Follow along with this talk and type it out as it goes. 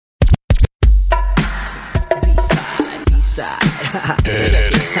B-side.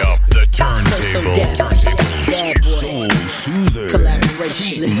 Heading up the turntable. Bad boy. Soul Soother.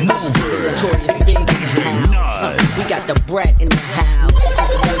 Collaboration. Listen to this. Notorious Big in the house. We got the brat in the house.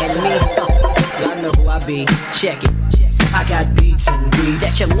 And me, y'all know who I be. Check it. I got beats and beats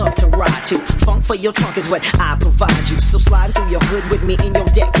that you love to ride to. Funk for your trunk is what I provide you. So slide through your hood with me in your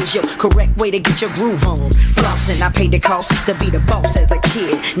deck is your correct way to get your groove on. Flossing, I paid the cost to be the boss as a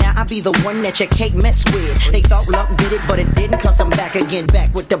kid. Now I be the one that your cake mess with. They thought luck did it, but it didn't, cause I'm back again,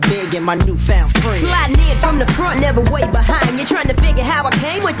 back with the big and my newfound friend. Sliding in from the front, never way behind. You're trying to figure how I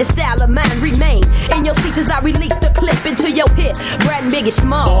came with the style of mine. Remain in your seats as I release the clip into your hip. Brad and Biggie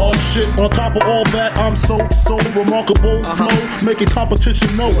Small. Oh shit, on top of all that, I'm so remarkable. Flow, making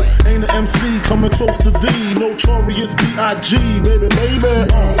competition know it. Ain't an MC coming close to thee. Notorious B.I.G. baby.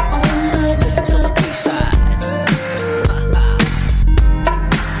 Listen to the B-side.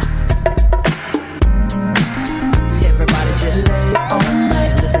 Everybody just lay on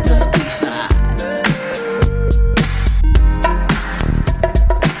that. Listen to the B-side.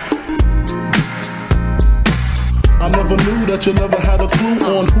 I never knew that you never had a clue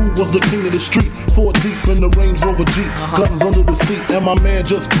on who was the king of the street. 4 deep in the Range Rover Jeep, guns under the seat, and my man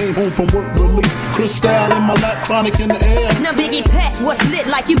just came home from work release. Crystal in my lap, chronic in the air. Now Biggie Patch, what's lit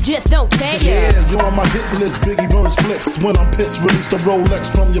like you just don't care? Yeah, you're on my hit list, Biggie burn spliffs. When I'm pissed, release the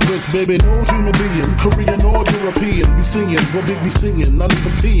Rolex from your wrist, baby. No human being, Korean or European, be singing, what Big be singing, not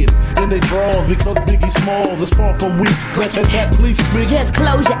even peeing. And they draws because Biggie Smalls is far from weak. Rat-tat-tat, please speak. Just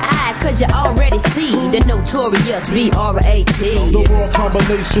close your eyes, cause you already see the notorious B.R.A.T. The raw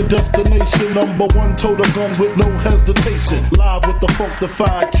combination, destination, number one, total gun with no hesitation. Live with the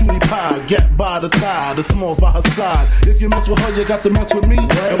funkified cutie pie, get by the tie, the Smalls by her side. If you mess with her, you got to mess with me,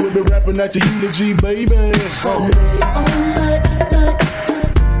 and we'll be rapping at your eulogy, baby.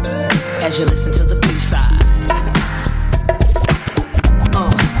 As you listen to the B-side.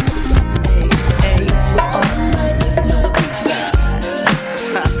 Listen to the B-side.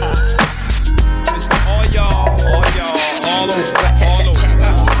 It's for all y'all, all over.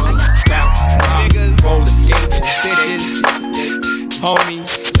 Roller skating, bitches,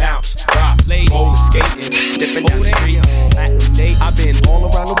 homies, bounce, rock, lady, roller skating, dipping down the street. I've been all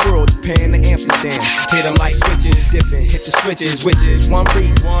around the world, Japan to Amsterdam. Hit them like switches, dipping, hit the switches, which is one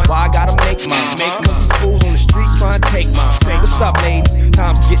reason why I gotta make mine. Cause these fools on the streets trying to take mine. What's up, lady?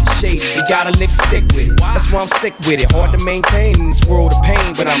 Time's getting shady, you gotta lick stick with it. That's why I'm sick with it, hard to maintain in this world of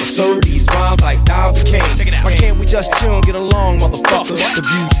pain. But I'ma serve these rhymes like Don Kane. Why can't we just chill and get along, motherfucker? The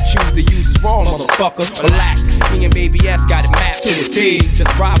views you choose to use is wrong, motherfucker. Relax, me and Baby S got it mapped to a T.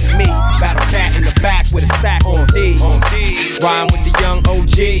 Just ride with me, battle cat in the back with a sack on D. Rhyme with the young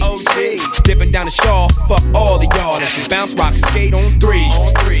OG. Dipping down the shawl, fuck all of y'all. That's the bounce, rock, skate on 3.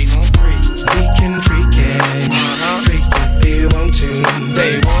 We can freak it, freak if you want to.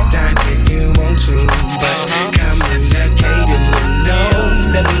 Dine if you want to, but come and educate and know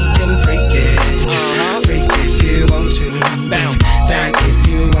that we can freak it, freak if you want to. Dine if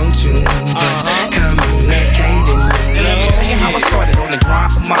you want to, but come and educate and know. Let me tell you how I started on the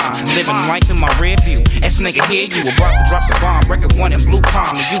grind for mine, living life in my rear view. As nigga here, you about to drop the bomb. Record 1 in Blue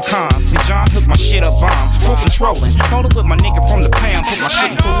Palm, the Yukon. See John hooked my shit up bomb. Full controlling. Hold up with my nigga from the pound. Put my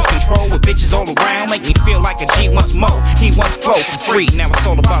shit in cruise control with bitches all around. Make me feel like a G once more. He wants flow for free. Now it's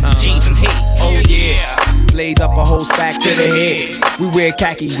all about the G's and he. Oh yeah. Blaze up a whole sack to the head. We wear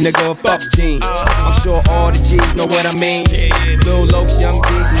khakis, nigga, fuck jeans. I'm sure all the G's know what I mean. Lil Lokes, young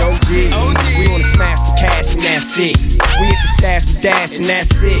G's, no G's. We wanna smash the cash and that's it. We hit the stash, we dash and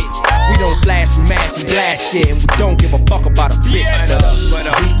that's it. We don't flash, we mash, we blast shit. And we don't give a fuck about a bitch. We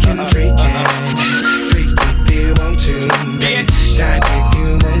can freak it, freak if you want to. Dine if you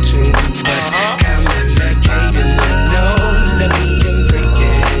want to, but come and educate and know that we can freak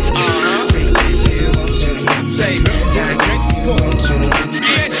it, freak if you want to. Say, dine if you want to,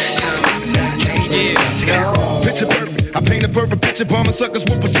 come and educate and know. Picture perfect, I paint a perfect picture. Bombing suckers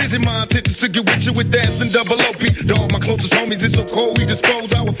with precision. My intentions to get with you with that and double OP. Dog, my closest homies, it's so cold, we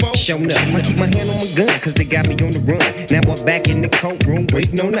dispose our foes. Showing up, I keep my hand on my gun, cause they got me on the run. Now I'm back in the courtroom,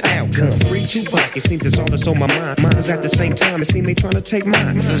 waiting on the outcome. Free Tupac, it seems that's all that's on my mind. Mine's at the same time, it seems they trying to take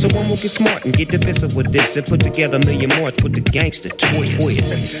mine. So I'm gonna get smart and get defensive with this and put together a million more to put the gangster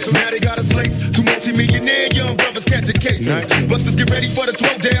twist. Now they got us laced, 2 multi-millionaire young brothers catching cases. Busters get ready for the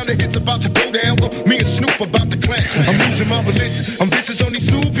throwdown, the hits about to go down. Me and Snoop about to clown. I'm losing my religion, I'm vicious on these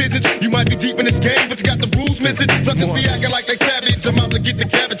stool pigeons. You might be deep in this game, but you got the rules missing. Suckers be acting like they savage, I'm out to get the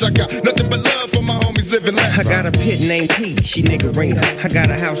cabbage. I got nothing but love for my homies living life. I got a pit named P, she niggerina. I got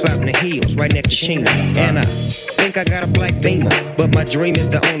a house out in the hills, right next to Chino. And I think think I got a black Beamer, but my dream is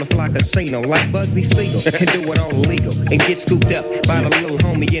to own a fly casino like Bugsy Siegel and do it all illegal and get scooped up by the little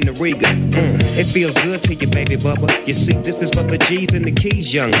homie in the Riga. It feels good to you, baby bubba. You see, this is for the G's and the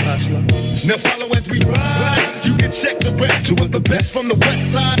keys, young hustler. Now follow as we ride. You can check the rest. Two of the best from the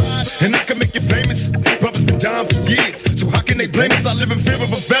west side, and I can make you famous. Brothers been down for years, so how can they blame us? I live in fear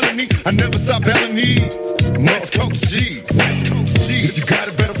of a felony. I never stop having needs. West Coast G's, West Coast G's. If you got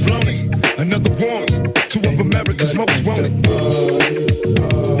it, better flown it. Another warning. Two of America's most wanted.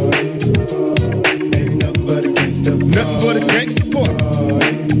 Ain't nothing but a gangsta. Nothing but a gangsta boy.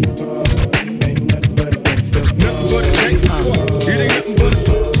 Ain't nothing but a gangsta. Nothing but a gangsta boy. It ain't nothing but a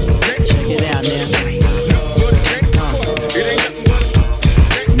gangsta. Check it out now. Nothing but a gangsta boy. It ain't nothing but a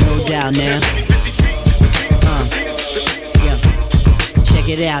gangsta. No doubt now. Yeah. Check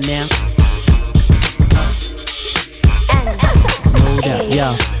it out now. No doubt,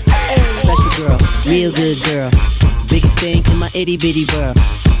 yo. Special girl, real good girl. Biggest thing in my itty bitty world.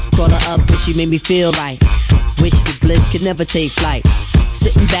 Call her up but she made me feel right. Wish the bliss could never take flight.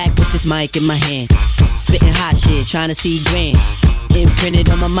 Sitting back with this mic in my hand, spitting hot shit, trying to see grand. Imprinted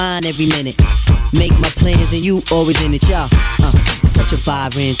on my mind every minute. Make my plans and you always in it, y'all. It's such a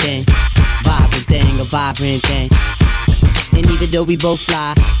vibrant thing. Vibrant thing, a vibrant thing. And even though we both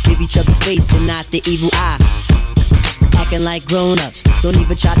fly, give each other space and not the evil eye. Acting like grown-ups, don't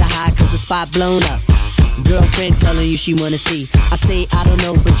even try to hide cause the spot blown up. Girlfriend telling you she wanna see. I say I don't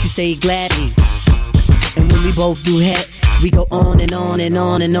know but you say gladly. And when we both do head, we go on and on and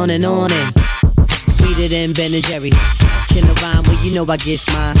on and on and on and sweeter than Ben and Jerry. Can I rhyme? Well you know I get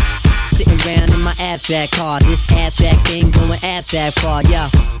mine. Sitting around in my abstract car. This abstract thing going abstract far, yeah.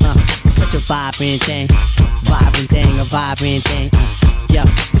 It's such a vibrant thing. Vibrant thing, a vibrant thing. Yeah,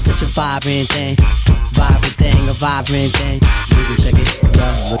 it's such a vibrant thing. Vibrant thing, a vibrant thing. Look at check it,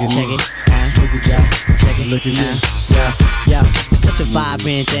 yeah, look at check it, look at yeah, check it, look at me, yeah, yeah. It's such a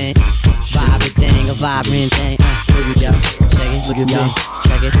vibrant thing. Vibrant thing, a vibrant thing. Look at yeah, check it, look at me,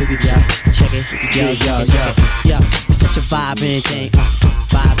 check it, look at yeah, check it, yeah, yeah, yeah, yeah. It's such a vibrant thing.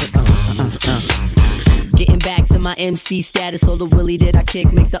 Vibrant, Getting back to my MC status, all the willy that I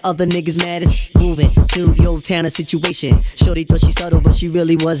kick make the other niggas maddest. Moving through your town of situation. Shorty thought she subtle, but she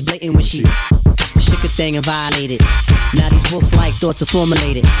really was blatant when she shook a thing and violated. Now these wolf-like thoughts are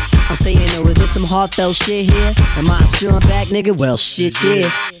formulated. I'm saying, oh, is there some heartfelt shit here? Am I strong back, nigga? Well, shit, yeah.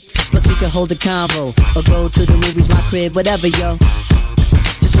 Plus we could hold a convo or go to the movies, my crib, whatever, yo.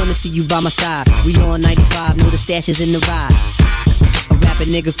 Just wanna see you by my side. We on 95, know the stash is in the ride. A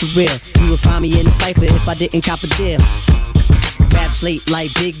rapping nigga for real. You would find me in the cypher if I didn't cop a deal. Rap slate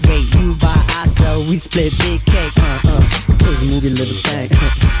like big rate. You buy, I sell, we split big cake. Please move your little thing.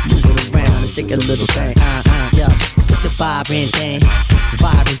 Move it around and shake a little thing. Yeah, it's such a vibrant thing.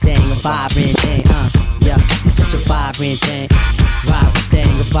 Vibrant thing, a vibrant thing. Yeah, it's such a vibrant thing. Vibrant thing,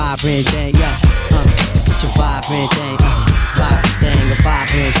 a vibrant thing. Yeah, it's such a vibrant thing. Vibrant thing, a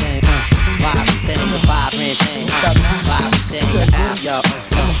vibrant thing. Vibrant thing, a vibrant thing. Vibrant thing, yo.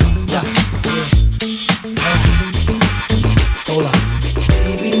 Hold on.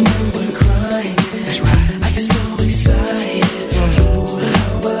 Baby, when we're crying, that's right. I get so excited. Oh,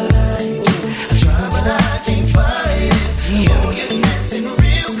 how I like you. I try, but I can't fight it. Oh, you're dancing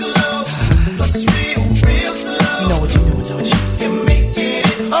real close. Plus it's real slow. You know what you're doing, don't you? You're making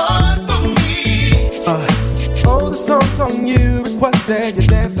it hard for me. Oh, the song's on you. Requested you're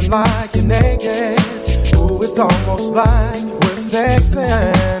dancing like you're naked. Oh, it's almost like we're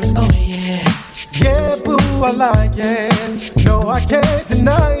sexing. Oh, yeah. Yeah, boo, I like it. No, I can't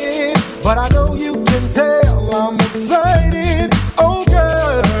deny it. But I know you can tell I'm excited. Oh,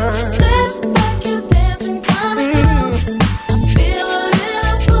 girl. Step back, you're dancing kinda close. I feel a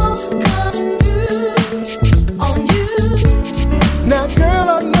little pull coming through on you. Now, girl,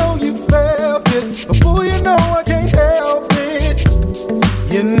 I know you felt it. But boo, you know I can't help it.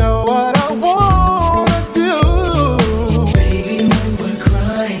 You know what I wanna do. Baby, when we're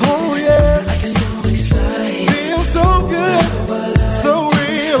crying, oh yeah, I get so excited. Feel so good, so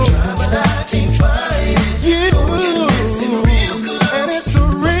real. Try, but I can't fight it. You, oh, you're dancing real close. And it's a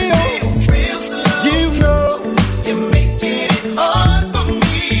real.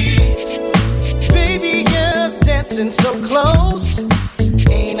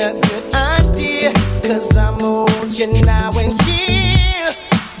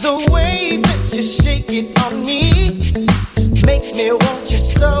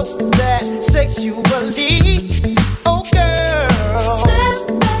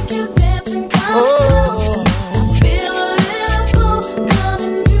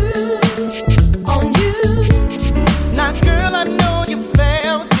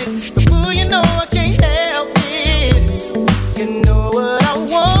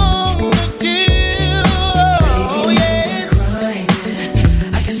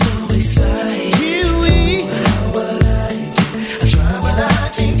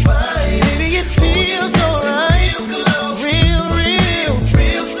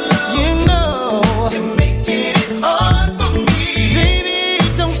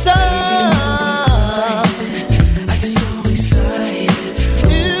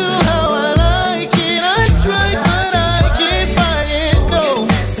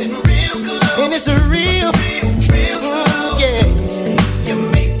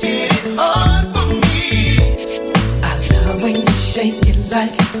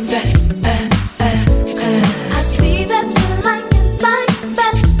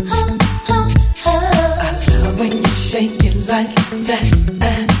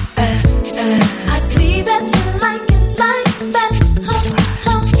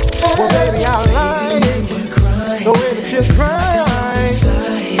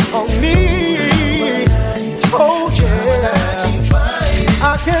 on me. Oh yeah,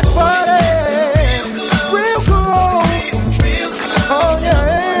 I can find it real close. Oh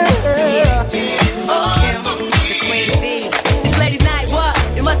yeah. It's ladies' night, what?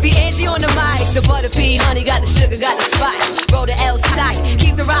 It must be Angie on the mic. The butter pea, honey, got the sugar, got the spice. Roll the L's tight,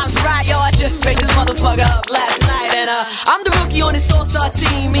 keep the rhymes right. Yo, I just made this motherfucker up last night. And I'm the rookie on this all-star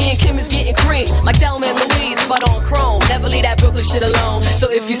team. Me and Kim is getting cream, like Thelma and Louise, but on chrome. Never leave that Brooklyn shit alone. So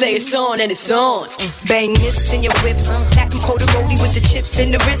if you say it's on, then it's on. Bang this in your whips, that coat of roadie with the chips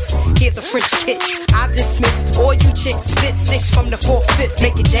in the wrist. Here's a French kiss. I dismiss all you chicks. Spit 6 from the 4/5,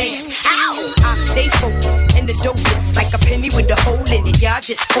 make it dance. Ow! I stay focused and the dopest, like a penny with a hole in it. Y'all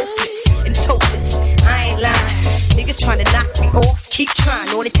just hopeless and topless. I ain't lying. Niggas trying to knock me off, keep trying.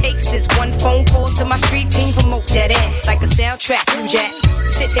 All it takes is one phone call to my street team. Promote that ass like a soundtrack. New Jack,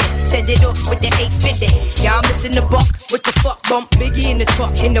 sit there, send it off with the 850. Y'all missing the buck with the fuck bump. Biggie in the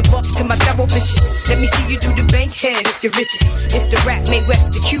truck, in the buck to my double bitches. Let me see you do the bank head if you're riches. It's the rap made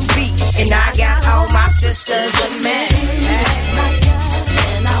West, the QB, and I got all my sisters with me.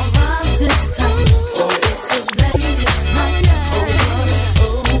 And our rhymes is tight. Oh, this is ladies' night.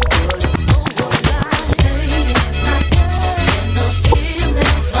 Oh, what ladies' night. And the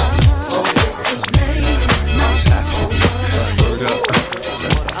feeling's right. Oh, this is ladies' night.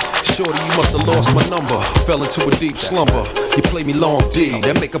 Shorty, you must have lost my number. Fell into a deep slumber. You play me long D,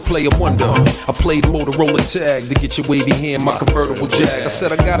 that make a player wonder. I played Motorola tag to get your wavy hand, my convertible Jag. I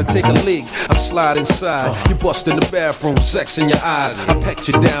said I gotta take a leak, I slide inside. You bust in the bathroom, sex in your eyes. I pecked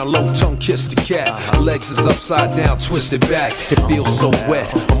you down, low tongue kiss the cat. Legs is upside down, twisted back. It feels so wet.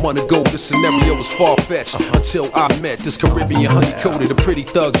 I'm on the go, this scenario was far-fetched. Until I met this Caribbean honey-coated, a pretty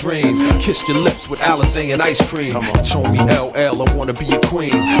thug dream. Kissed your lips with Alizé and ice cream. You told me LL, I wanna be a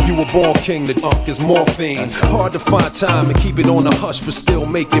queen. You were born king, the unk is morphine. Hard to find time and keep it on the hush, but still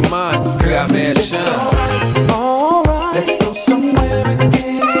make it mine. God, man, shine. Alright, let's go somewhere and get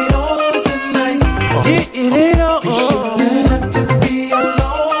it on tonight. Get it on. You shouldn't have to be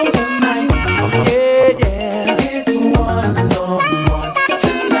alone tonight. Yeah. It's one-on-one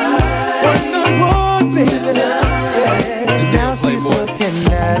tonight. One-on-one, baby. Tonight. Now she's looking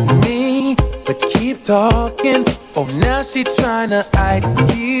at me, but keep talking. Oh, now she tryna ice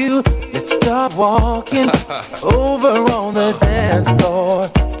you. Let's start walking over on the dance floor.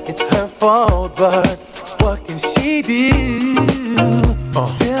 It's her fault, but what can she do?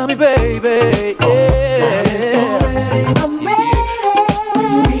 Tell me, baby. Yeah. I'm ready.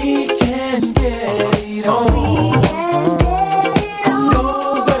 We can get it on.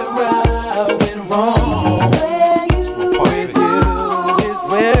 Know where I went wrong. With you is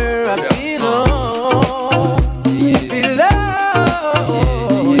where I belong. If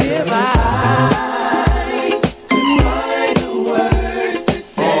I could find the words to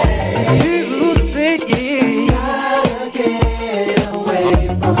say, you say yeah. Gotta get away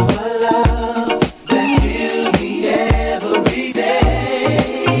from a love that kills me every day.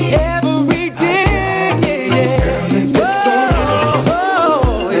 Every day, yeah. Girl, if it's all,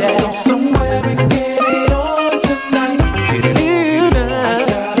 let's go somewhere and get it on tonight. Get it on. I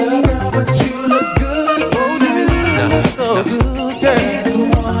got a girl, but you look good. Oh, you look so good, girl. It's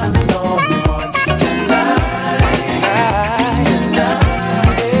one-on-one tonight.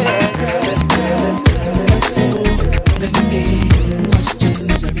 So many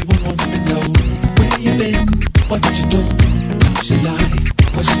questions everyone wants to know. Where you been? What you do? How's your life?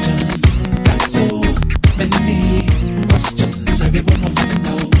 Questions. Got so many questions everyone wants to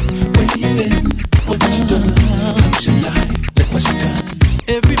know. Where you been? What you do? How's your life? Let's question.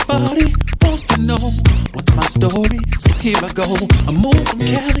 Everybody wants to know what's my story, so here I go. I moved from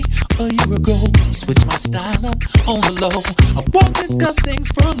Cali a year ago, switched my style up on the low. I won't discuss things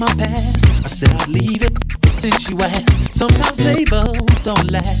from my past. I said I'd leave it, but since you asked, sometimes labels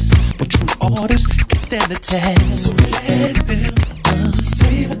don't last, but true artists can stand the test. So let them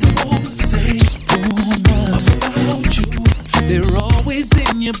say what they want to say. Just rumors about you, they're always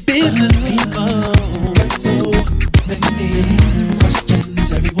in your business, people. Got so many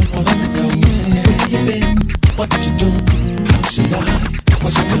questions everyone wants to know. Where you been? What you do? How's your life?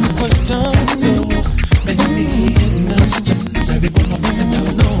 Question. Got so many questions everyone wants to know.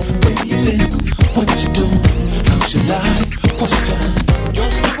 Where you been? What you do? How's your life? Question.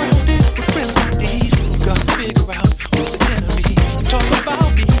 You're surrounded with friends like these. You gotta figure out who's the enemy. Talk about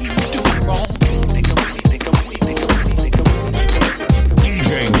me, doing wrong. Think of me, think of me, think of me, think of me. DJ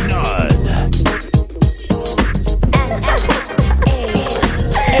Nud.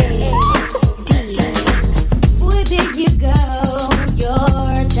 Where did you go?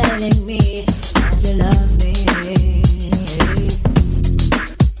 You're telling me you love me.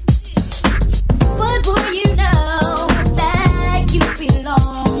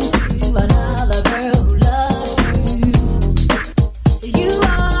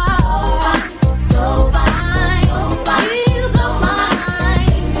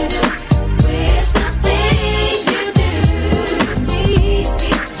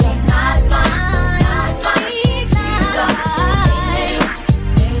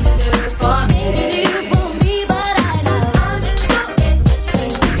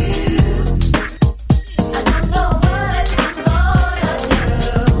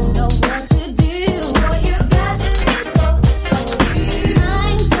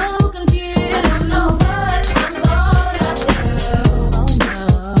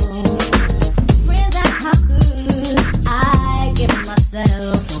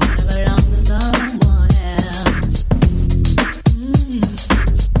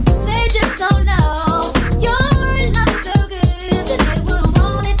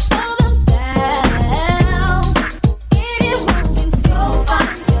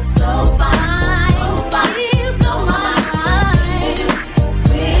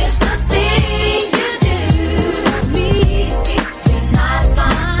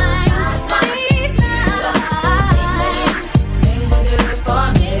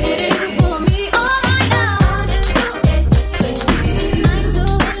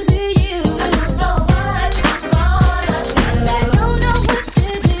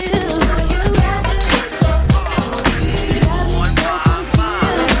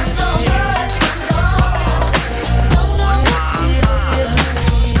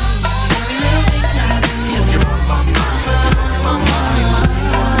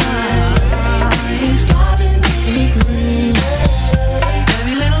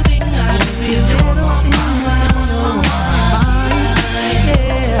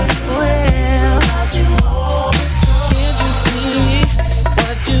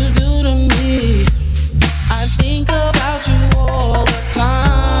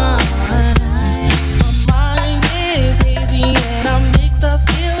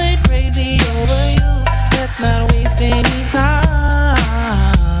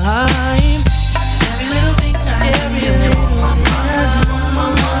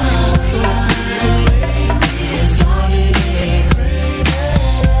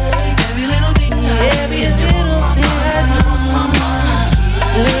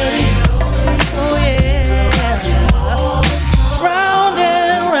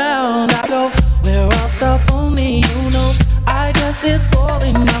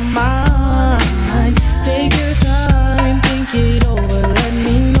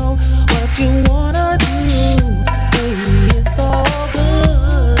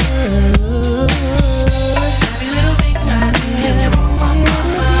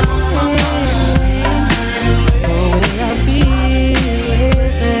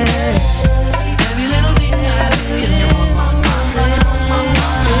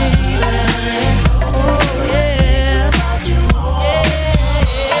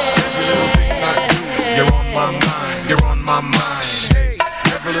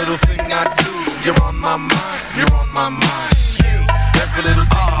 Every little thing I do, you're on my mind, you're on my mind. Every little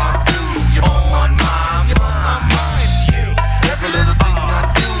thing I do, you're on my mind, you're on my mind. Every little thing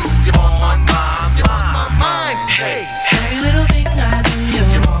I do, you're on my mind, you're on my mind. Hey, every little thing I do,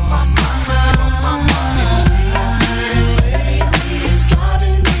 you're on my mind, you're on my mind. It's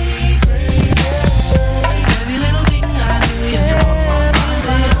driving me crazy. Every little thing I do, you're on my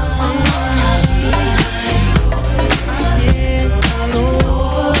mind, you're on my mind.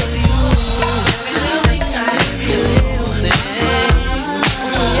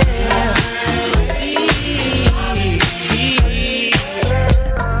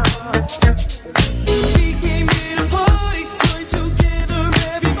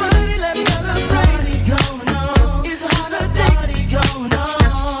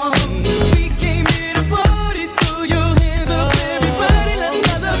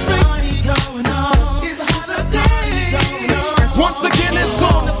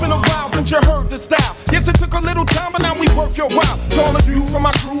 Yes, it took a little time, but now we worth your while. To all of you from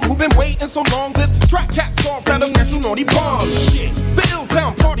my crew who've been waiting so long, this track caps off that of you naughty bombs. Shit, the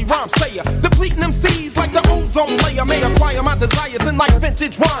Ill-Town party rhyme sayer, depleting them seeds like the ozone layer. May acquire my desires in like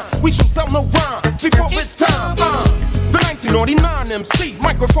vintage wine. We shall sell no rhyme before it's time. The 1989 MC,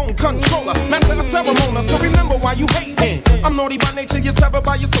 microphone controller, master of ceremony, so remember why you hating. I'm naughty by nature, you're severed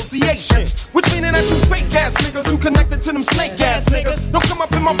by association. Which meaning that you fake ass niggas who connected to them snake ass niggas. Don't come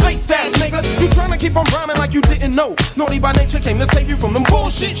up in my face ass niggas. You tryna keep on rhyming like you didn't know. Naughty by nature came to save you from them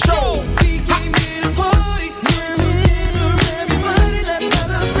bullshit shows. We came here to party, together everybody, let's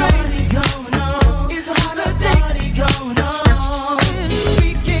celebrate. Party going on, it's a holiday going on.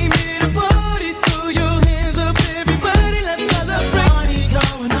 We came here to party, throw your hands up everybody, let's celebrate. Party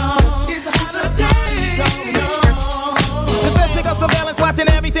going on, it's a holiday going on. The best nigga surveillance watching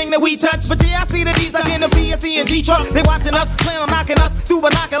everything that we touch. But yeah, I see the D's like in the PSC and D-Truck. They watching us, slam knocking us through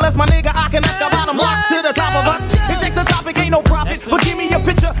binoculars. My nigga, I can ask about them locked to the top of us. They take the topic, ain't no profit. But give me your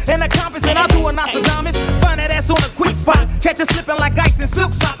picture and a compass, and I'll do a Nostradamus. Find that ass on a quick spot. Catch it slipping like ice in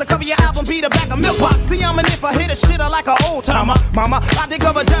silk socks. The cover your album be the back of milk box. See, I'm an if I hit a shitter like an old timer. Mama, I dig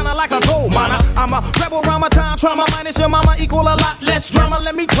a vagina like a gold miner. I'm a rebel around my time trauma. Minus your mama equal a lot less drama.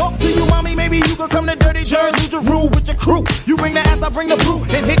 Let me talk to you, mommy. Maybe you could come to Dirty Jersey to rule with your crew. You bring the ass, I bring the brew.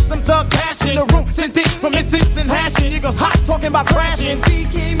 And hit some thug passion. The room sent it from incense and hashing. Niggas hot talking about crashing. We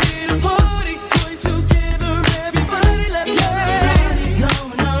came here to party, join together, everybody, let's celebrate.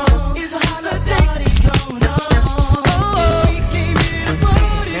 Going on, it's a holiday going on. We came here to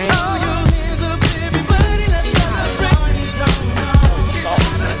party, throw your hands up, everybody, let's celebrate. Going on, it's a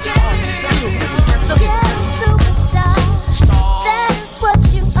holiday. You're a superstar, that is what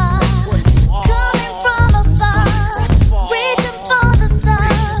you are. Coming from afar, reaching for the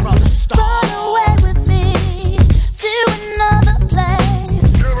stars. Run away with me to another place.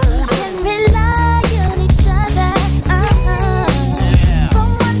 We can rely on each other. From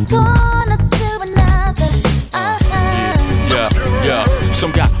one corner to another. Yeah.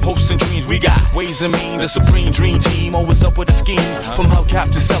 Some got hopes and dreams, we got ways and means. The supreme dream team, always up with a scheme. From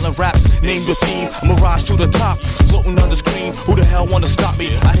hubcap to selling raps, name the theme. I'm a rise to the top, floating on the screen. Who the hell wanna stop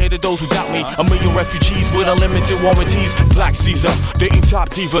me? I hated those who doubt me. A million refugees with unlimited warranties. Black Caesar, dating top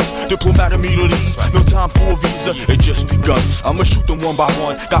divas. Diplomatic immunities, no time for a visa. It just begun. I'ma shoot them one by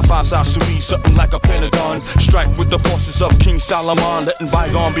one. Got 5 sides to me, something like a pentagon. Strike with the forces of King Solomon. Letting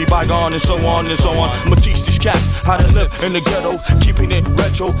bygone be bygone, and so on and so on. I'ma teach these cats how to live in the ghetto, keeping it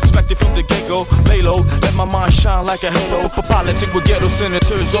retro. Expected from the get-go, lay low. Let my mind shine like a halo. For politics with ghetto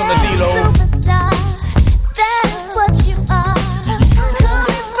senators on the D-Lo. Superstar, that is what you are.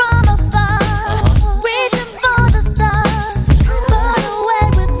 Coming from afar, reaching for the stars. Run away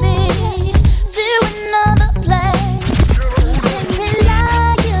with me to another place. We can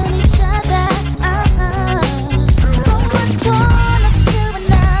rely on each other. From one corner to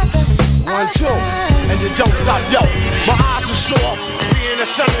another. 1, 2, and you don't stop, yo. My eyes are sore, being a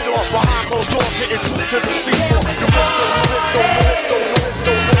senator. Behind closed doors, hitting truth to the seafloor. You must go.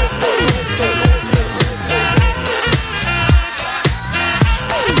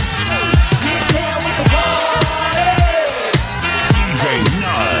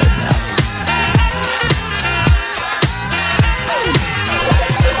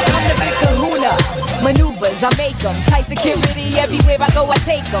 Maneuvers, I make them. Tight security, everywhere I go, I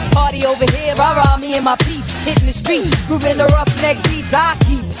take them. Party over here, rah-rah, me and my peeps. Hitting the street, grooving the roughneck beats. I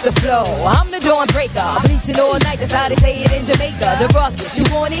keeps the flow. I'm the dawn breaker. Bleaching all night, that's how they say it in Jamaica. The ruckus, you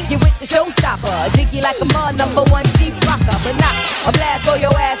want it? Get with the showstopper. Jiggy like a mud, #1 chief rocker. But not a blast for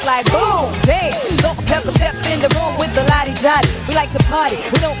your ass like boom, damn. Salt and pepper step in the room with the lottie-dottie. We like to party,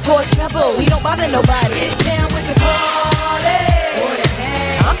 we don't cause trouble. We don't bother nobody. Get down with the party. Put it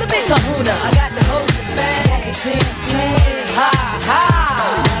down. kahuna. I got the whole shebang. Champagne, ha ha.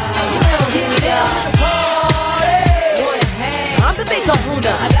 You know, hit it up. I'm the big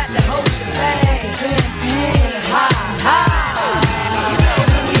kahuna. I got the whole shebang. Champagne, ha ha.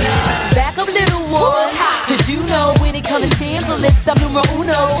 Back up, little one. Cause you know when it comes to scandalous, I'm numero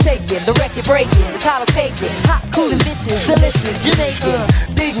uno. Shaking, the record breaking, the collar taking. Hot, cool and vicious, delicious, Jamaican.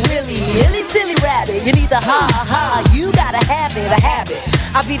 Big Willie, illy silly rabbit. You need the ha ha, you gotta have it, a habit.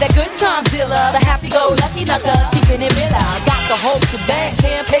 I'll be that good time dealer, the happy-go-lucky knucker, keeping it real. I got the whole shebang,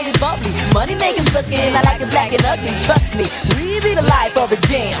 champagne is bubbly. Money makers looking, I like it black and ugly. Trust me, we be the life of a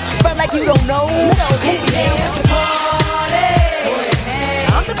jam. Front like you don't know, hit down the party.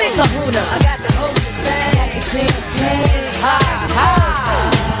 I'm the big kahuna. I got the whole shebang, champagne, ha ha.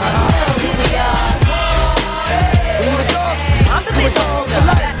 Here we are. I'm the big kahuna.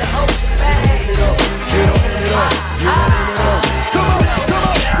 I got the whole shebang, champagne, ha ha.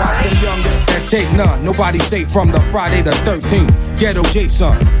 Watch them younger and take none. Nobody safe from the Friday the 13th. Ghetto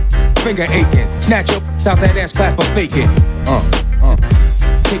Jason, finger aching. Snatch your out that ass class for faking.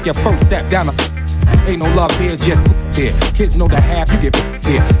 Take your first step down the. Ain't no love here, just here. Kids know the half, you get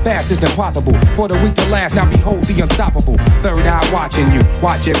here. Fast is impossible. For the weak to last, now behold the unstoppable. Third eye watching you,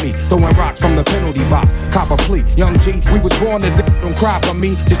 watching me. Throwing rocks from the penalty box. Cop a plea. Young G, we was born to don't cry for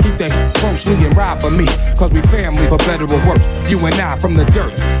me. Just keep that closely and ride for me. Cause we family for better or worse. You and I from the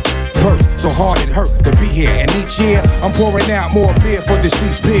dirt. Hurt, so hard it hurt to be here. And each year, I'm pouring out more beer for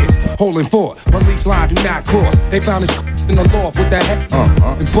deceased peers. Holding fort, police line do not cross. They found his in the loft with the head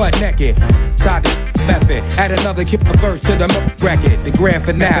and butt naked. Tried to method. Add another kick the verse to the record. The grand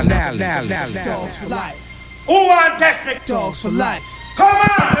finale. Dogs for life. Who want test me? Dogs for life. Come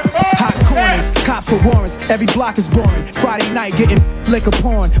on! Hot corners, cops for warrants. Every block is boring. Friday night getting liquor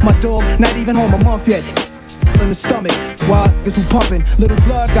porn. My dog not even home a month yet. In the stomach, while niggas who pumping. Little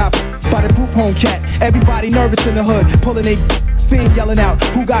blood got by the group home cat. Everybody nervous in the hood, pulling they fiend yelling out,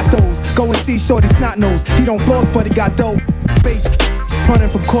 who got those? Go and see Shorty Snot Nose. He don't floss, but he got dope. Face running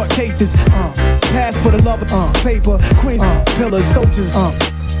from court cases. Pass for the love of paper. Queens, pillars, soldiers.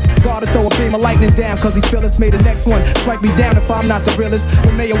 Gotta throw a beam of lightning down, cause he feel us. Made the next one strike me down if I'm not the realest.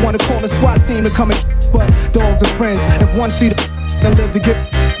 The mayor wanna call the SWAT team to come and but dogs are friends. If one see the then live to get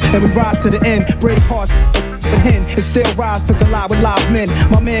and we ride to the end. Brave hearts the hen and still rise to collide with live men.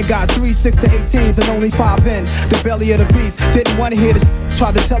 My man got 3 6 to 18s and only 5 in. The belly of the beast didn't want to hear this.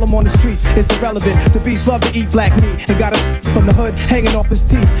 Tried to tell him on the streets it's irrelevant. The beast love to eat black meat and got it from the hood hanging off his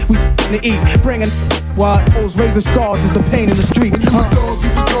teeth. We to eat, bringing while those razor scars is the pain in the street.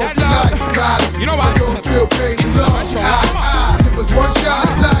 You know what? Feel pain and love. Give us one shot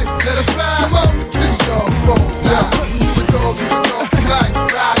at life. Let us fly up. This dog's wrong now. The dogs tonight.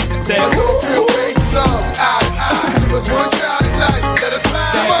 Say it. Feel pain and love. Give us one shot at life. Let us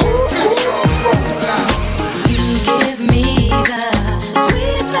fly up. This dog's wrong now. You give me the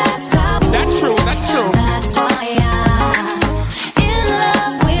sweetest taboo. That's true. That's true. That's why I'm in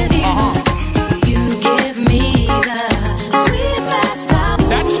love with you. You give me the sweetest taboo.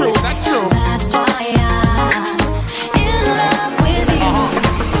 That's true. That's true. That's why I'm in love with you.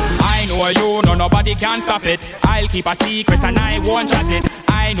 I know you, no nobody can stop it. I'll keep a secret and I won't shut it.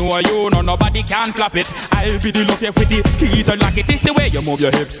 I know you, no nobody can flop it. I'll be the love you with the key to lock it. It's the way you move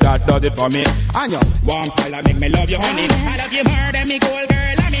your hips that does it for me. And your warm style that make me love you, honey. I love you more than me gold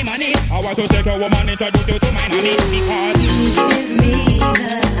girl and me money. I want to take a woman, introduce you to my honey. Because you give me the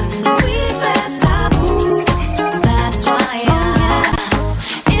sweetest taboo. That's why I'm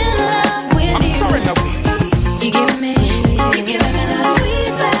in love with I'm you. sorry, lovely. You give me the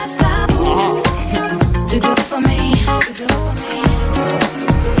sweetest taboo. Too good for me.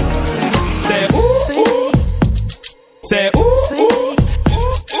 Say ooh, ooh. Say ooh, ooh,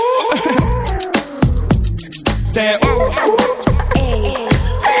 ooh, ooh. Say ooh, ooh.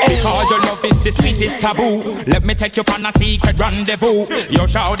 Because your love is the sweetest taboo. Let me take you on a secret rendezvous. Your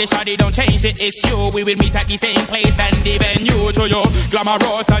shawty don't change the issue. We will meet at the same place and the venue. To you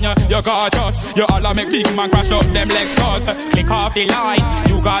glamorous and you're gorgeous. You all make big man crash up them Lexus. Click off the line,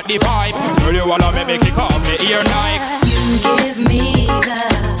 you got the vibe. Girl, you all make me kick off the ear knife. You give me the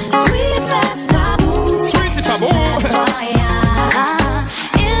sweetest taboo. Sweetest taboo. That's why I'm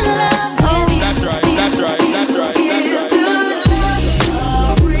in love with you. That's right, that's right, that's right, that's right.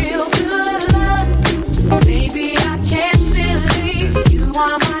 Real good love. Baby, I can't believe you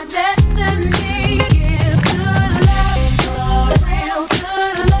are my destiny. Give good love. Real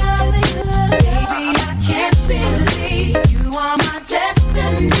good love. Baby, I can't believe you are my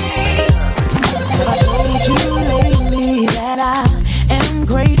destiny. I told you lately that I am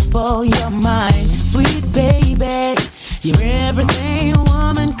grateful you're mine, sweet baby. You're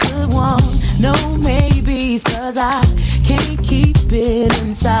no maybes, 'cause I can't keep it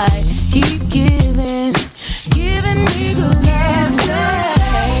inside. Keep giving me good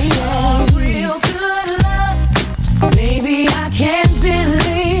love, real good love. Baby, I can't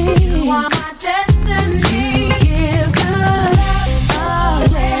believe you are my destiny. Give good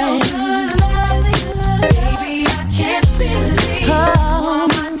love, real good love. Baby, I can't believe you are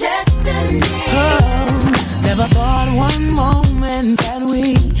my destiny. Never thought one moment that we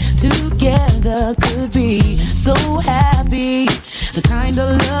together could be so happy. The kind of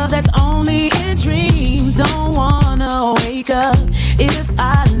love that's only in dreams. Don't wanna wake up if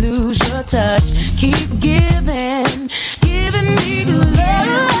I lose your touch. Keep giving me good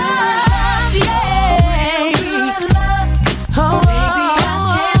love, yeah. Good love. Oh, baby, I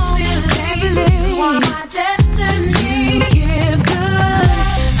can't believe you are my destiny. Give good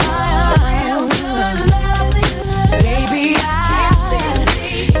love, baby, I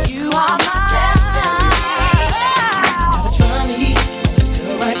believe you are my destiny.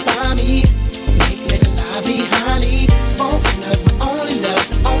 Still right by me, make it lie behind me. Spoken of, my only love,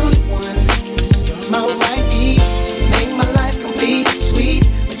 the only one. You're my wifey, make my life complete, sweet.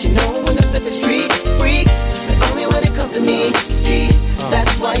 But you know when the flip is street freak, but only when it comes to me. See,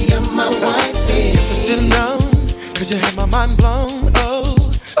 that's why you're my wifey. Guess I should've known, 'cause you had my mind blown.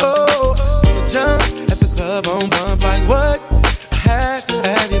 Oh, you jump at the club on bump like what? I had to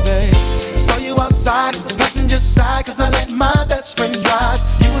have you, babe. Saw you outside, the passenger side, 'cause I let my best friend drive.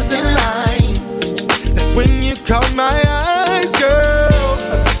 You was in line, that's when you caught my eyes, girl.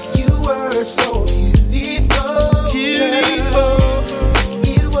 You were so beautiful, beautiful.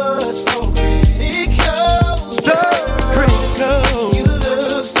 It was so critical, so critical. You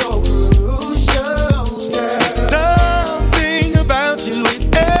look so crucial, girl. Something about you, it's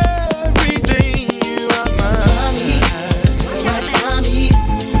everything. You are mine. Still right by me,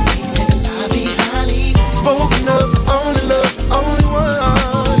 make it lie behind me. Spoken of, only love, only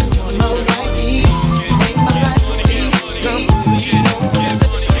one. You're my wifey, make my life complete, sweet. But you know when the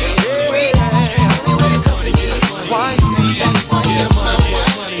flip is street free, only when it comes to me. That's why you're my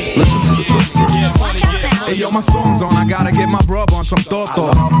wifey. Listen to the first verse. Hey yo, my song's on, I gotta get my brub on some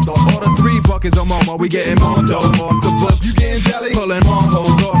Toto. Order 3 buckets of Momo, we getting more dough off the books. You getting jelly? Pulling more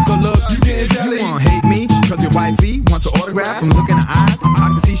hoes off the look. You getting jelly? You wanna hate me? 'Cause your wifey wants an autograph from looking in her eyes. I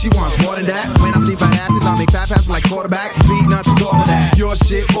can see she wants more than that. When I see fat asses, I make fat passes like quarterback. Peanuts is all of that. Your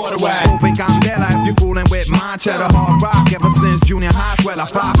shit, water whack. Hoping I'm there like you fooling with my cheddar. Hard rock ever since junior high. Sweat I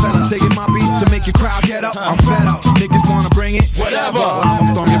fly fella. Taking my beats to make your crowd get up. I'm fed up. Niggas wanna bring it? Whatever.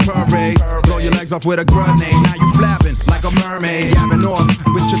 I'ma storm your parade. Blow your legs off with a grenade. Now you flapping like a mermaid. Yapping off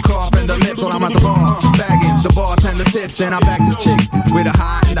with your cough and the lips while I'm at the bar. Bagging the bartender tips. Then I back this chick with a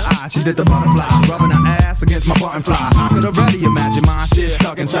high in the eye. She did the butterfly. Rubbing her ass against my button fly. I could already imagine my shit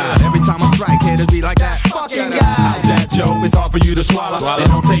stuck inside. Every time I strike, haters be like that. Fucking guy. How's that, Joe? It's hard for you to swallow. It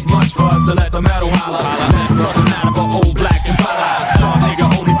don't take much for us to let the metal holler. That's crossing out of an old black and pala. Dog nigga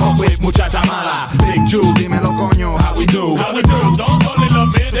only fuck with muchacha mala. Big Jew, dímelo coño, how we do? How we do? Don't only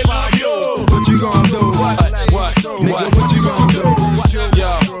love me, they love you. What you gonna do? What? Nigga, what you gonna do?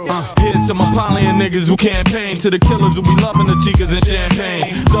 Yo, here's some Apollyon niggas who campaign to the killers who be loving the chicas and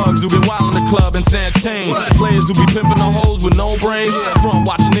champagne. Thugs who get wild in the club and sans tame. Players who be pimping the hoes with no brains. Front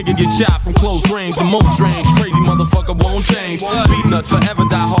watch a nigga get shot from close range. The most strange, crazy motherfucker won't change. Beat nuts forever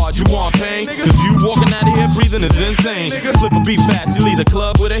die hard, you want pain? 'Cause you walking out of here breathing is insane. Flip a beat fast, you leave the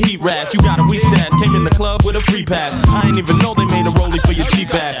club with a heat rash. You got a weak stash, came in the club with a free pass. I ain't even know they made a rollie for your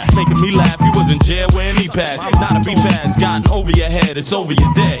cheap ass. Making me laugh, you was in jail wearing knee pads. Not a beat fast, gotten over your head, it's over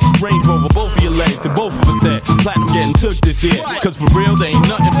your dead. Range Rover, both of your legs, to both of us head. Platinum getting took this year. 'Cause for real, they ain't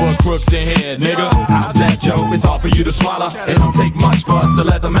nothing but crooks in here, nigga. How's that, Joe? It's hard for you to swallow. It don't take much for us to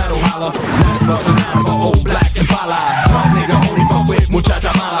let the metal holler. That's bustin' out of an old black and pala. Dog nigga only fuck with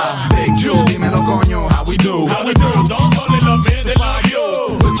muchacha mala. Big Jew, dímelo coño, how we do? How we do? Don't only love me, they love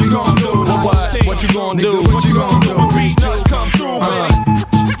you. What you gonna do? What you gonna do? What you gonna do? Beat nuts come through,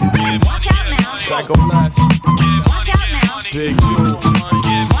 baby. Watch out now. Psycho Blast. Watch out now. Big Jew.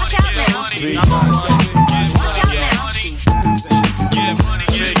 Watch out now. Beat nuts. Watch out now.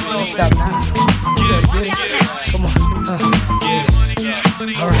 Stop now. Come on.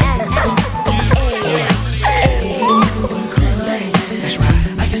 All right. That's right.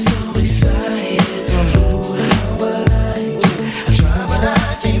 I get so excited. How I like you. I try, but I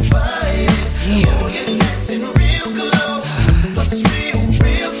can't fight it. Yeah. Oh, you're dancing real close, but it's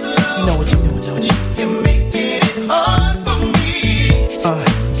real slow. You know what you're doing, don't you? You're making it hard for me.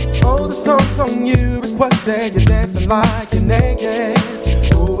 Oh, the song's on you. Requested you're dancing like you're naked.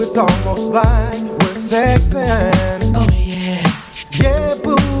 Oh, it's almost like we're sexing. Oh yeah. Yeah,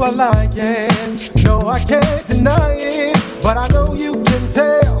 boo, I like it. No, I can't deny it. But I know you can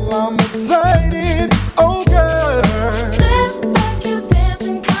tell I'm excited. Oh, girl. Step back, you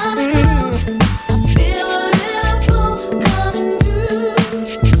dancing kinda close. I feel a little pull coming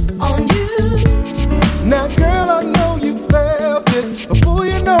through on you. Now, girl, I know you felt it. But boy,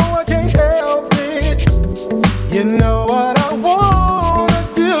 you know I can't help it. You know what I wanna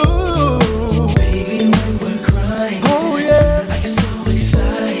do. Baby, when we're crying, oh yeah, I get so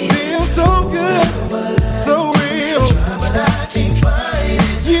excited. Feel so good, so real. Try, but I can't find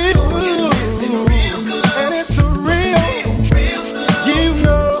it. You, real close. and it's a real, real slow. you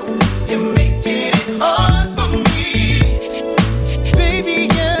know. You're making it hard for me. Baby,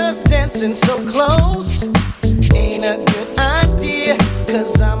 just dancing so close ain't a good idea.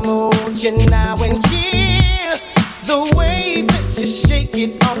 'Cause I'm on you now and here. The way that you shake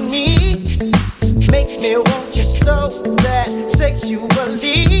it on me makes me want you so bad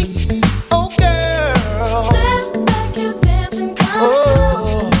sexually. Oh, girl. Step back, you dancing kinda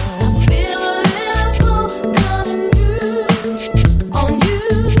close. I feel a little pull coming through on you.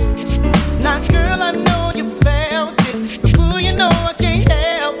 Now, girl, I know you felt it, but boy, you know I can't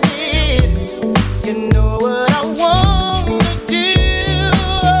help it. You know what I wanna do.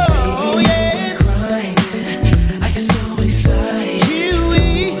 Oh, yes. I get so excited.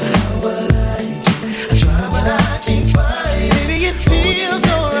 How I like it. I try, but I can't find it. Baby, it feels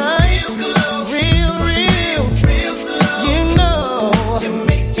alright. Real, real, real slow. You know you're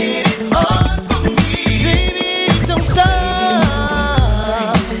making it hard for me. Baby, don't stop.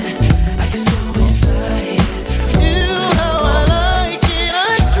 I get so excited. Do how I like it.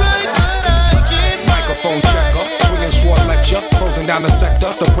 I try, but I can't Microphone checker, swinging sword lecture, closing down the sector,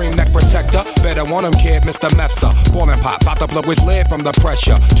 supreme neck protector. Better want him, kid, Mr. Mepsa. Gorman pop, about to blow his lid from the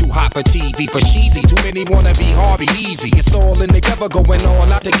pressure. Too hot for TV, for cheesy. Too many wanna be Harvey Easy. It's all in together, going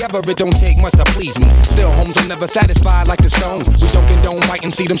all out together. It don't take much to please me. Still, homes are never satisfied like the Stones. We don't condone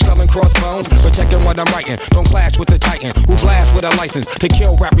fighting, see them selling crossbones. Protecting what I'm writing, don't clash with the Titan who blast with a license to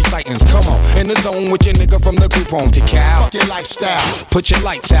kill rap recitants. Come on, in the zone with your nigga from the group home to Cal. Fuck your lifestyle. Put your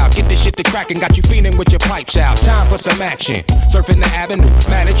lights out, get this shit to crackin', got you feeling with your pipes out. Time for some action. Surfing the avenue,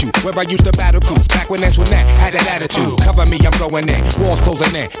 mad at you, where I used to battle cruise. Back when Antoinette had that attitude. Cover me, I'm going in. Walls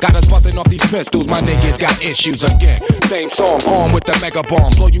closing in. Got us busting off these pistols, my niggas got issues again. Same song, on with the mega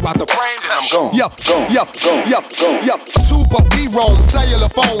bomb. Blow you out the frame, then I'm gone. Yo. Tubo, we roam, cellular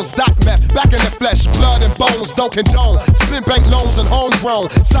phones, doc meth, back in the flesh, blood and bones, don't condone. Spin bank loans and homegrown.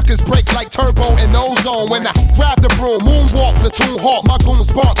 Suckers break like turbo and ozone. When I grab the broom, moonwalk, platoon hawk, my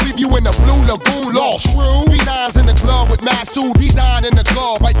goons bark, leave you in the blue lagoon lost. True. B9's in the glove with Masood, he's dying in the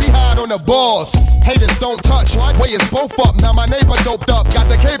glove, right behind on the bars. Haters don't touch, way is both up. Now my neighbor doped up, got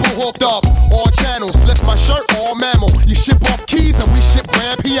the cable hooked up. All channels, lift my shirt, all mammal. You ship off keys and we ship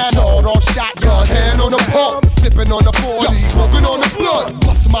grand piano. Sawed off shotgun, hand on the pump, sipping on the 40, smoking on the blood.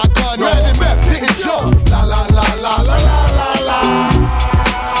 Bust my gun, random map, didn't jump. La la la la la la la la.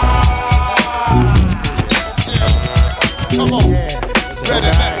 Come on,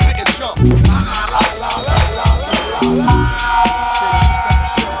 random map, didn't jump. La la la la la la la.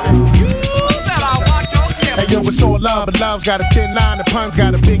 Hey yo, it's all love, but love's got a thin line. The pun's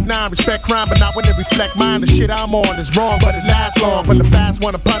got a big nine. Respect crime, but not when it reflect mine. The shit I'm on is wrong, but it lasts long. When the fast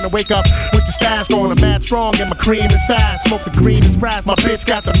want a pun to wake up with the stash going, I'm mad strong and my cream is fast. Smoke the green is fast. My bitch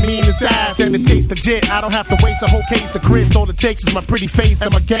got the meanest ass and it tastes legit. I don't have to waste a whole case of Chris. All it takes is my pretty face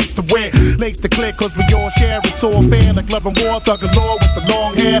and my gangster wit. Lace the click, cause we all share. It's all fair, like love and war. Thug and law with the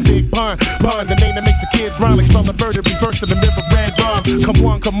long hair. Big pun, the name that makes the kids run. Like spell the murder, reverse to the river red rum. Come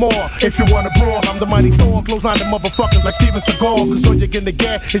one, come more. If you wanna brawl, I'm the mighty Thor. Close line the motherfuckers like Steven Seagal. Cause all you're gonna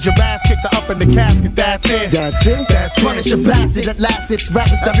get is your ass kicked up in the casket. That's it. That's it. That's it. Punish a bastard at last, it's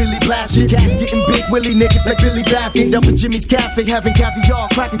rappers that really blast shit. Cats getting big willy niggas like Billy Baffin. Up in Jimmy's Cafe, having caviar,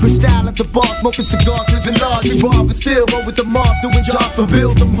 cracking crystal at the bar, smoking cigars, living large. We rob but still roll with the mob, doing jobs for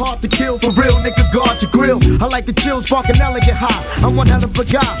bills. I'm hard to kill, for real, nigga, guard your grill. I like the chills, sparking elegant high. I'm one hell of a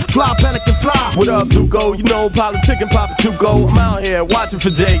guy, fly pelican fly. What up, Duco? You know, politicking, Papa Tuco. I'm out here watching for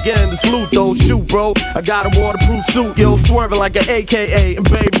Jay, getting the salute though. Shoot, bro. I got a waterproof suit, yo, swerving like an AKA in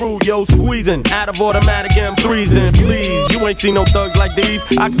Beirut, yo, squeezing out of automatic M3s. And please, you ain't seen no thugs like these.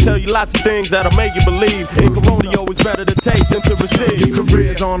 I can tell you lots of things that'll make you believe. In Corona, yo, it's better to take than to receive. Your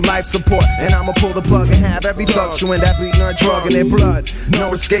career's on life support, and I'ma pull the plug and have every thug chewing that beating a drug in their blood.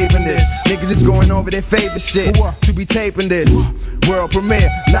 No escaping this. Niggas is going over their favorite shit to be taping this. world premiere,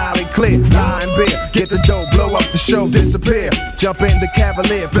 loud and clear, lie and beer. Get the dough, blow up the show, disappear. Jump in the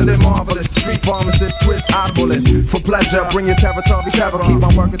Cavalier, feeling marvelous. Street pharmacist, twist audiblest. For pleasure, bring your territory terror. Keep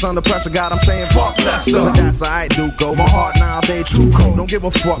my workers under pressure, God, I'm saying fuck Lester. But that's alright, Duco. My heart nowadays too cold. Don't give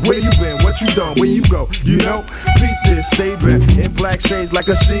a fuck where you been, what you done, where you go. You know, beat this, stay back in black shades like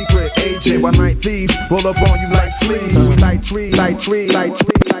a secret agent. While night thieves roll up on you like sleeves. We like trees, like trees, like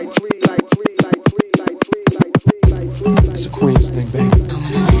trees, like trees, like trees, like trees, like trees, like trees, like trees. It's a Queens thing, baby.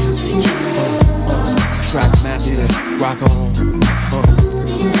 Track master, rock on.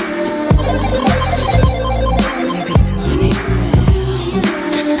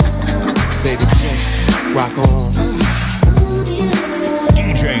 Baby, yes, rock on.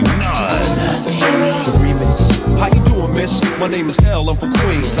 DJ Nuts. The remix. How you doing, miss? My name is L, I'm from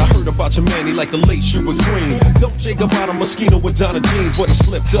Queens. I heard about your man, he like the late Sugar Green. Don't Jacob out of Moschino with Donna jeans, but he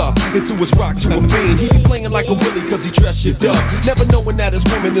slipped up and threw his rock to a fiend. He be playing like a willy cause he dressed you up. Never knowing that his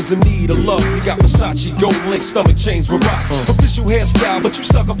woman is in need of love. You got Versace, gold link, stomach chains with rocks. Official hairstyle, but you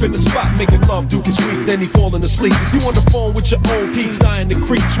stuck up in the spot. Making love, Duke is weak, then he falling asleep. You on the phone with your old peeps, dying to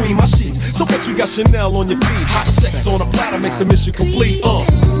creep between my sheets. So what you got Chanel on your feet? Hot sex on a platter makes the mission complete. I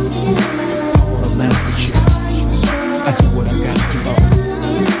wanna laugh with you. I do what I gotta do. I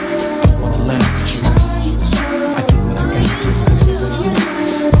wanna laugh with you. I do what I gotta do.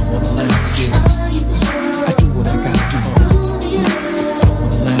 I wanna laugh with you. I do what I gotta do. I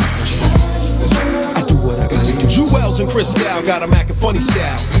wanna laugh with you. I do what I gotta do. Jewels and Cristal got him acting funny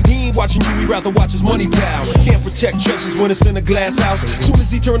style. He ain't watching you, he rather watch his money pal. Can't protect treasures when it's in a glass house. Soon as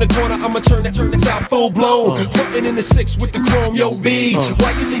he turn the corner, I'ma turn that out full blown. Frontin' in the 6 with the chrome, yo B.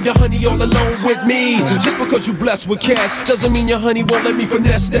 Why you leave your honey all alone with me? Just because you blessed with cash doesn't mean your honey won't let me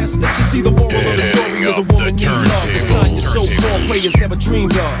finesse that. She see the moral of the story is a woman needs love. The kind your so-called players never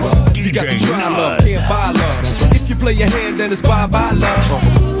dreamed of. You got to try love, can't buy love. If you play your hand, then it's bye-bye love.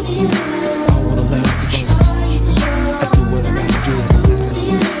 I wanna laugh with you. I do what I gotta do.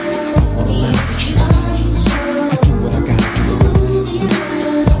 I wanna laugh with you. I do what I gotta do.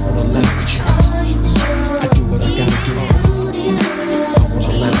 I wanna laugh with you. I do what I gotta do. I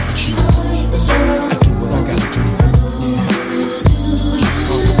wanna laugh with you. I do what I gotta do.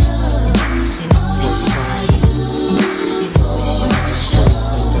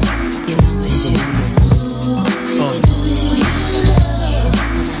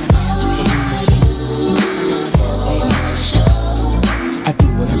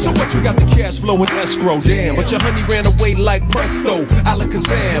 So what you got the cash flow in escrow, damn. But your honey ran away like presto,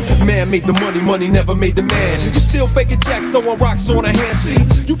 Alakazam. Man made the money, money never made the man. You still faking jacks, throwing rocks on a hand. See,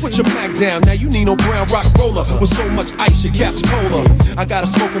 you put your Mac down, now you need no brown rock roller. With so much ice, your cap's polar. I got a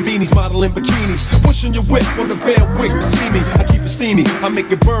smoking beanies, modeling bikinis. Pushing your whip on the Van Wick to see me. I keep it steamy, I make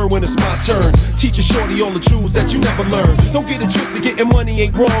it burn when it's my turn. Teach a shorty all the jewels that you never learned. Don't get it twisted, getting money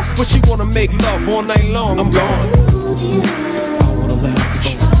ain't wrong. But she wanna make love all night long, I'm gone. I wanna laugh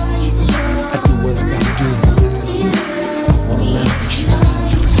with you. I do what I gotta do. I wanna laugh with you. I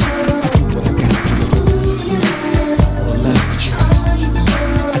do what I gotta do. I wanna laugh with you.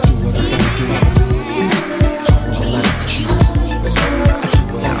 I do what I gotta do. I wanna laugh with you. I do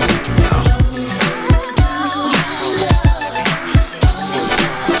what I gotta do.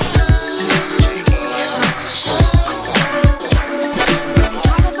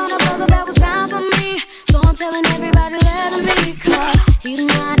 That was down for me, so I'm telling everybody let him be. Cause he's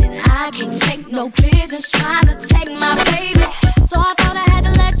mine and I can't take no pigeons trying to take my baby. So I thought I had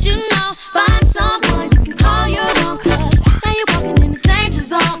to let you know, find someone you can call your own. Cause now you're walking in the danger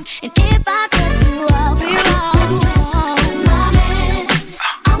zone, and if I touch you, I'll be wrong. My man,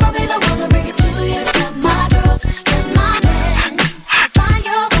 I'ma be the one to bring it to you. Got my girls, got my man. Find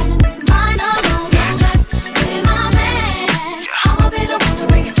your one and leave mine alone. Don't mess with my man. I'ma be the one to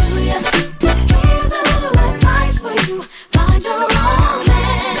bring it to you. Here's a little advice for you. Find your own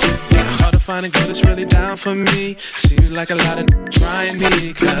man. Hard to find a girl that's really down for me. Seems like a lot of trying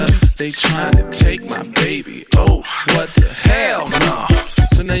me, cause they trying to take my baby. Oh, what the hell, no.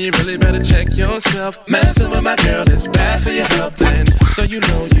 So now you really better check yourself. Messing with my girl is bad for your health, and so you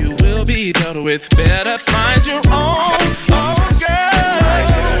know you will be dealt with. Better find your own girl.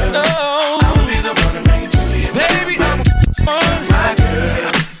 No, I'll be the one to bring it to you. Baby, I'm on my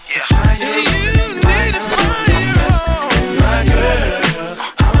girl. Yeah, you need to find your own, my girl.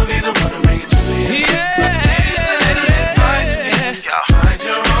 I'll be the one to bring it to you. Yeah, find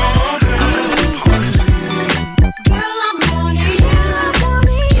your own Girl, I'm wanting you.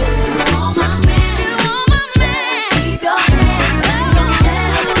 You want my man. You want my man. Keep your hands in your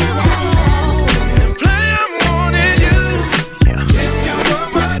hair. play. I'm wanting you.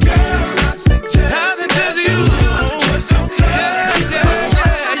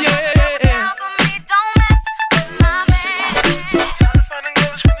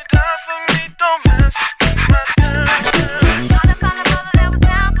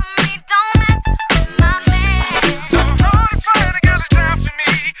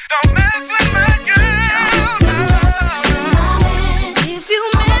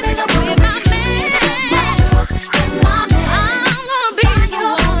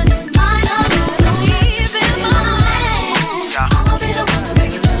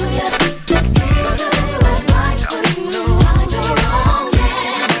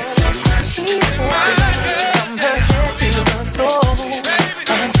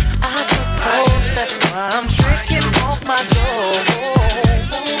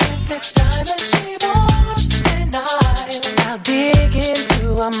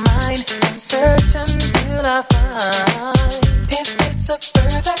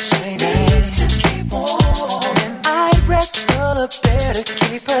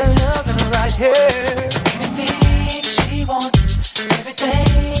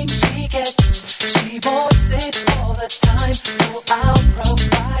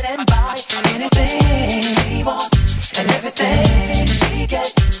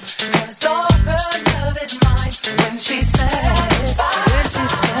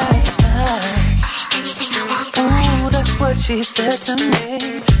 to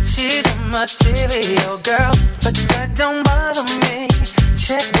me. She's a material girl, but that don't bother me.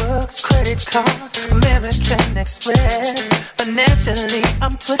 Checkbooks, credit cards, American Express. Financially,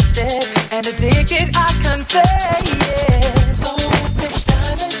 I'm twisted and addicted, I confess. Yeah. So which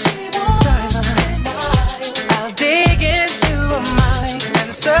diamond she wants tonight? I'll dig into her mind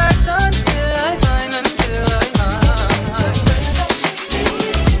and search until I find.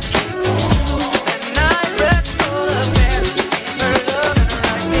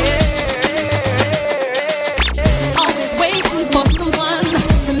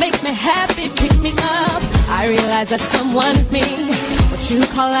 That someone is me. What you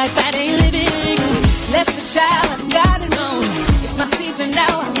call like that ain't living. Left the child, got his own. It's my season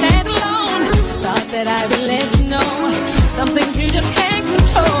now, I stand alone. Just thought that I would let you know some things you just can't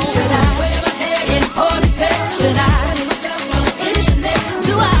control. Should I wear my hair in a ponytail? Should I do myself on the internet?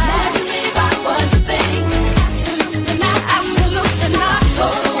 Do I imagine me by what you think? Absolutely not, absolutely not. Go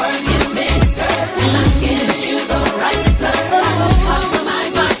to work in a miniskirt and I'm giving you the right to flirt.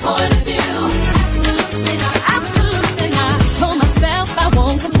 Compromise my point of view.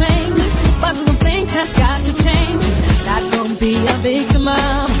 Have got to change. Not gonna be a victim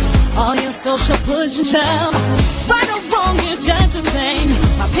of all your social push and shove. Right or wrong, you judge the same.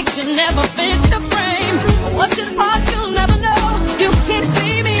 My picture never fit the frame. What's your part, you'll never know. You can't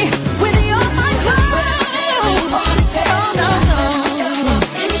see me with your mind closed.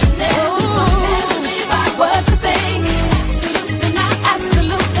 What you think? Absolutely not,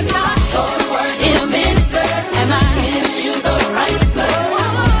 absolutely not. Go to work in a miniskirt. Am I giving you the right to flirt?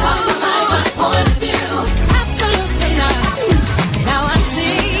 Compromise my point of view. Absolutely not. Now I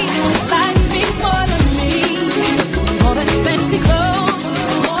see life means more than me. More than fancy clothes,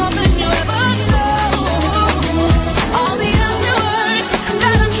 more than you ever know. All the other words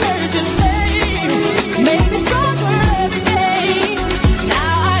that I've heard you say make me stronger every day.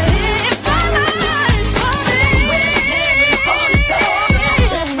 Now I live my life for me.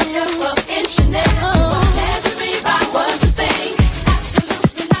 Dress myself up in Chanel. Measure me by what you think.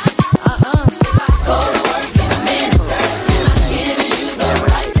 Absolutely not. Go to work in a miniskirt and I'm giving you the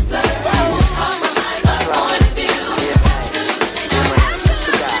right to flirt. Compromise my point of view.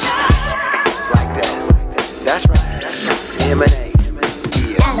 Like that. That's right. M&A.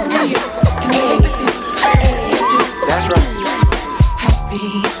 That's right.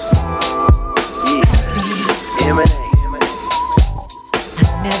 Yeah. M&A.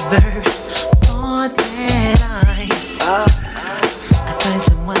 Never thought that I'd find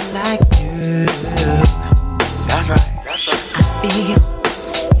someone like you. That's right. That's right. I feel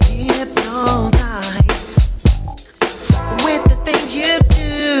hypnotized with the things you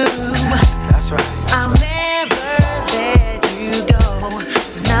do. That's right. I'll never let you go.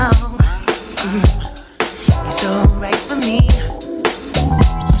 No, you're so right for me.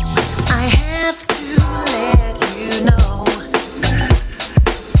 I have to let you know.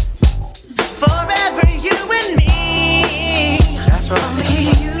 Forever you and me. That's right. Only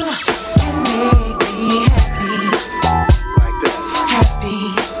you can make me happy. Like that. Happy.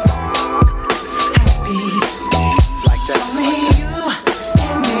 Happy. Like that. Only you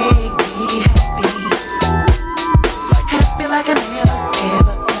can make me happy. Happy like I never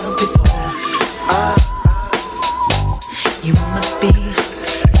ever felt before. You must be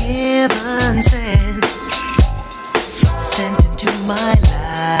heaven sent. Sent into my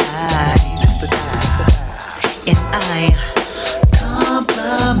life. And I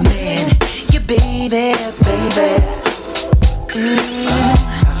compliment you, baby, baby.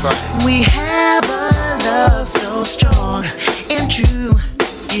 That's right. We have a love so strong and true.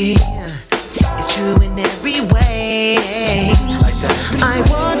 Yeah, it's true in every way. Like that. I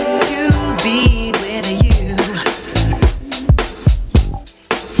want to be with you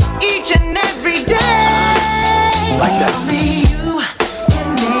each and every day. Like that. Only you can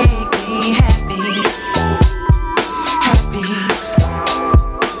make me happy. Happy.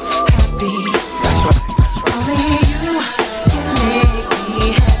 Happy. That's right. Only you can make me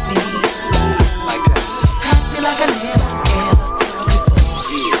happy. Like that. Happy like I never ever felt before.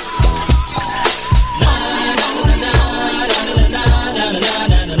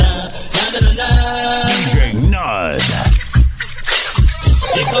 DJ Nud.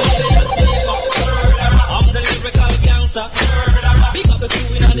 I'm the lyrical gangster. Big up the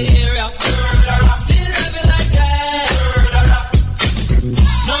crew in the area. Still living like that.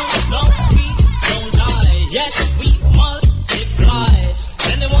 No, we don't die. Yes, we multiply.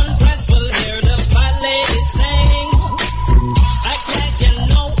 Anyone press will hear the fat lady sing. Act like you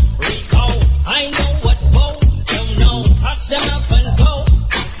know, Rico. I know what both you know. Touch them up and go.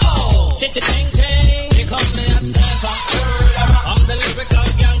 Oh, ching ching ching. Here comes the hot stepper. I'm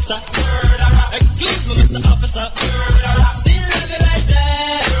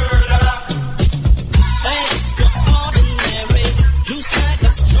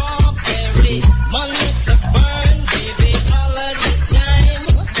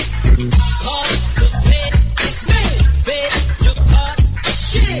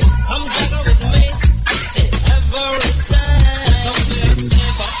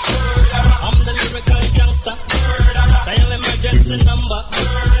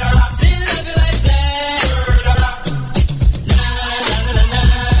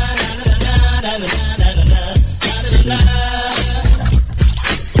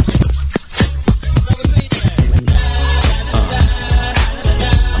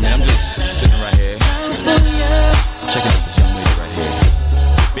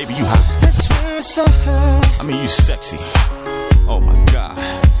saw her. I mean, you sexy. Oh my God.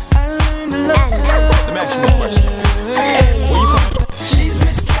 Let me ask you a question. Where you from? She's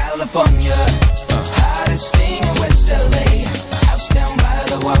Miss California, hottest thing in West LA. House down by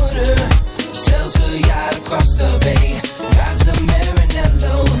the water, sells her yacht across the bay. Drives the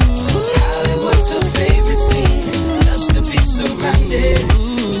Maranello. Hollywood's her favorite scene. Loves to be surrounded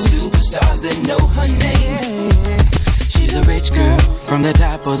with superstars that know her name. She's a rich girl from the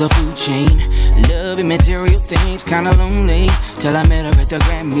top of the food chain. Loving material things, kinda lonely. Till I met her at the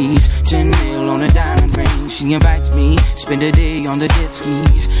Grammys. 10 mil on a diamond ring. She invites me, spend a day on the jet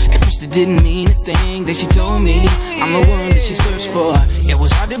skis. At first it didn't mean a thing. Then she told me I'm the one that she searched for. It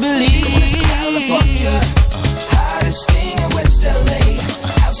was hard to believe. She's Miss California, hottest thing in West LA.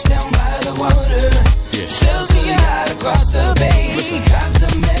 House down by the water, sells her yacht across the bay. Drives the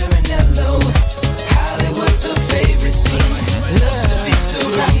Maranello. Hollywood's her favorite scene. Loves to be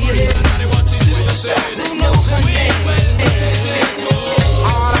surrounded. Superstars that know her name.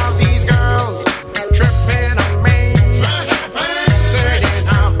 All of these girls tripping on me, saying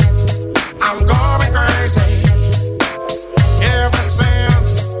I'm going crazy. Ever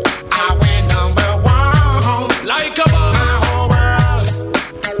since I went #1, like a bomb, my whole world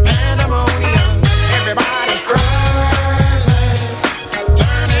pandemonium. Everybody crazy,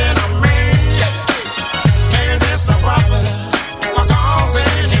 turning on me. And this a brother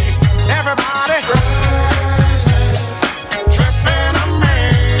causing hate. Everybody crazy, tripping on me.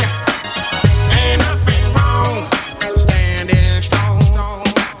 Ain't nothing wrong, standing strong.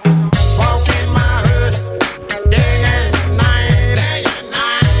 Walking my hood, day and night.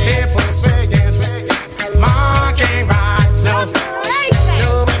 People saying, Mom can't ride, no.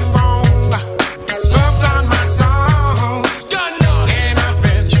 Doing wrong, sucked on my songs. Ain't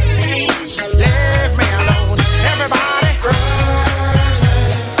nothing changed, leave me alone. Everybody crazy,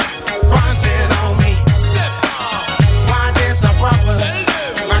 fronted on me. Why this a brother?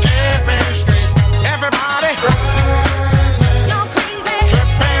 I can't be straight. Everybody crazy,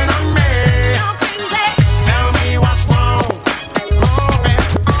 tripping on me. Tell me what's wrong.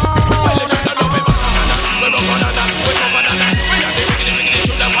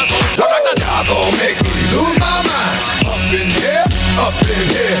 Y'all gon' make me lose my mind. Up in here, up in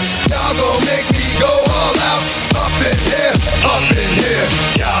here. Y'all gon' make me go all out. Up in here, up in here.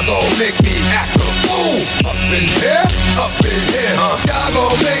 Y'all gon' make me act a fool. Up in here, up in here. Y'all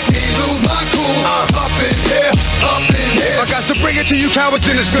gon' make me lose my cool. Up in here, up in here. I got to bring it to you cowards,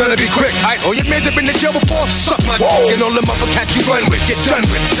 then it's gonna be quick. Aight, all your men that been in jail before, suck my dick. And all them other cats you run with, get done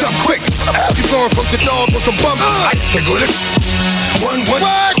with, done quick. You going from the dog with some bum. I can go this. One, what?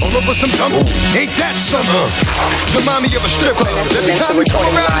 All over some dumb. Ain't that something? Remind me of a strip club. Every time we come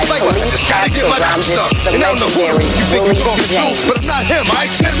around, it's like, I just gotta get my rocks up. And I don't know who you think you're talking to, but I'm not him. I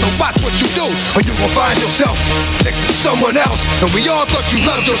ain't snap, so watch what you do, or you gon' find yourself next to someone else. And we all thought you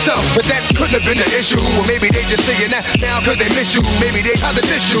loved yourself, but that couldn't have been the issue. Or maybe they just saying that now cause they miss you. Maybe they tried to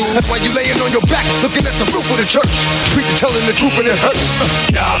diss you. That's why you laying on your back, looking at the roof of the church. Preacher telling the truth and it hurts.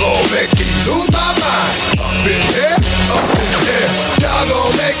 Y'all gon' make me lose my mind. Up in here, up in here. Y'all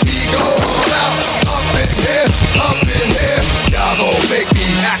gon' make me go all out. Up in here, up in here. Y'all gon' make me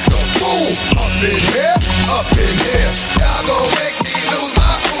act a fool. Up in here, up in here. Y'all gon' make me lose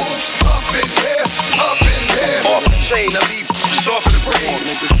my cool. Up in here, up in here. Off the chain, I leave off the brain.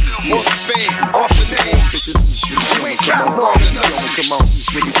 Off the fame, off the name. You ain't got long enough.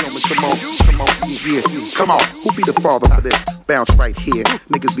 Come on, who be the father for this? Bounce right here,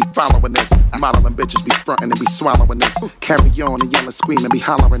 niggas be following this. Modeling bitches be frontin' and be swallowing this. Carry on and yell and scream and be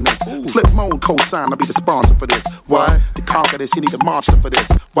hollering this. Flip mode co-sign, I'll be the sponsor for this. Why? To conquer this, you need a monster for this.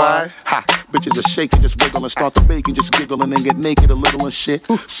 Why? Ha! Bitches are shaking, just wiggle and start to bake and just giggle and then get naked a little and shit.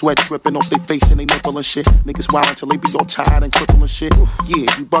 Sweat dripping off their face and they nipple and shit. Niggas wild until they be all tired and crippled and shit. Yeah,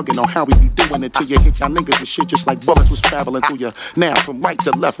 you bugging on how we be doing it till you hit y'all niggas with shit just like bullets was traveling through you. Now from right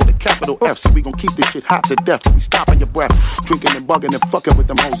to left with a capital F, so we gon' keep this shit hot to death. We stopping your breath, drinking and bugging and fucking with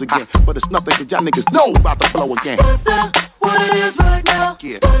them hoes again. But it's nothing that y'all niggas know about to blow again. What's that? What it is right now?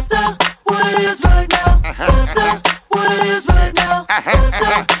 Yeah. What's that? What it is right now? What's that? What it is right now? What's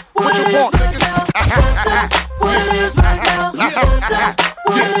that? What you want, niggas? What's that? What it is right now? What's that?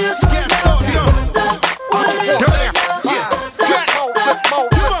 What it is right now? What's that? What it is right now?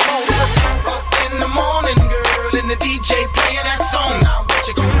 Up in the morning, girl, and the DJ playing that song. Now what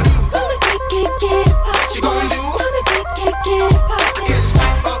you gonna do? What you gonna do? I can't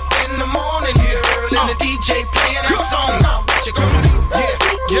stop up in the morning, girl, and the DJ playing that song. Now what you gonna do?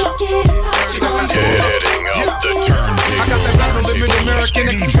 What you gonna do? Heading up the turntable. I got that Unlimited American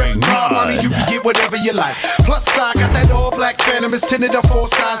Express card, mommy. You can get get whatever you like. Plus, I got that all black Phantom, it's tinted on 4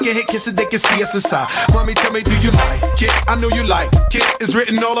 sides. Get hit, kiss it, they can see us inside. Mommy, tell me, do you like it? I know you like it. It's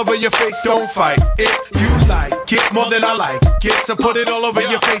written all over your face, don't fight it. You like it more than I like it, so put it all over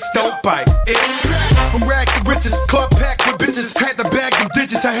your face, don't bite it. From rags to riches, club packed with bitches. Had to bag them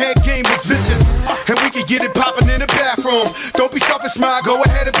digits, her head game was vicious. And we can get it poppin' in the bathroom. Don't be selfish, smile, go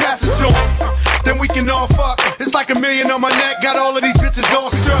ahead and pass it to him. Then we can all fuck. It's like $1 million on my neck, got all of these bitches all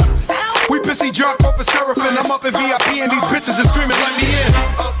struck. We pissy drunk off a surfing. I'm up in VIP and these bitches are screaming, let me in.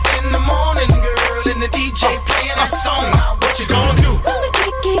 Up in the morning, girl, and the DJ playing that song. Now what you gonna do?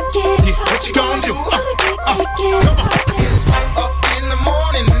 Yeah, what you gonna do? Come on. It's up in the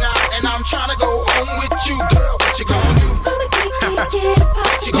morning now, and I'm trying to go home with you, girl. What you gonna do?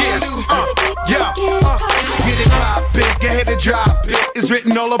 What you gonna do? Get it poppin', get ahead and drop it. It's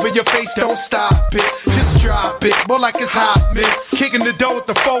written all over your face, don't stop it. Just drop it, more like it's hot, miss. Kicking the door with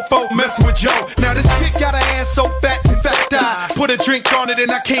the fofo, messing with Joe. Now this chick got her ass so fat, in fact I put a drink on it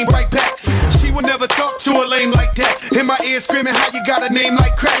and I came right back. She would never talk to a lame like that. In my ear screaming, how you got a name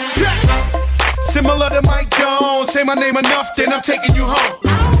like crack? Similar to Mike Jones, say my name enough, then I'm taking you home.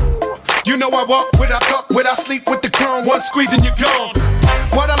 You know I walk without talk, without sleep with the chrome, one squeeze and you're gone.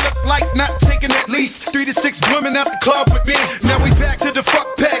 What I look like, not taking at least 3 to 6 women out the club with me. Now we back to the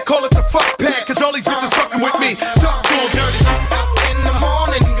fuck pad, call it the fuck pad, cause all these bitches fucking with me. Talk to them dirty. Up in the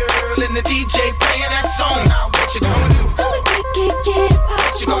morning, girl, and the DJ playing that song. Now what you gonna do? What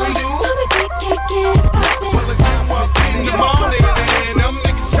you gonna do? Well, it's now up in the morning, and I'm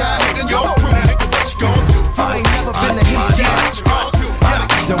excited in your crew. Nigga, what you gonna do? I ain't never been to him. Yeah, what you gonna do?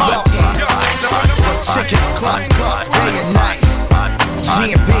 Chickens cluck, day and night.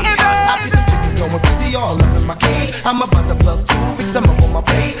 GMP. I see some chickens going busy all up in my cage. I'm about to plug 2, fix them up on my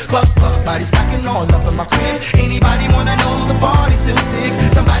plate. Cluck, body stacking all up in my crib. Anybody wanna know the party's still sick?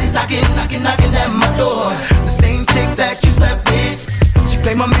 Somebody's knocking at my door. The same chick that you slept with. She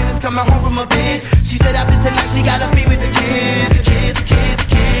claimed my man is coming home from a bed. She said after tonight she gotta be with the kids.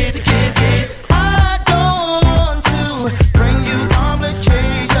 I don't want to bring you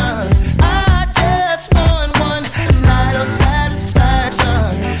complications. I just want one night of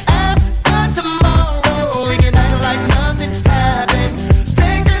satisfaction. After tomorrow, we can act like nothing happened.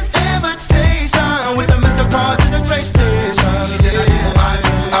 Take this invitation with a mental card to the train station. She said I do.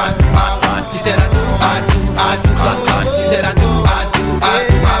 She said I do. She said I do.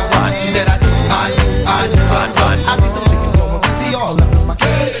 She said I do. I see some chickens going busy all up in my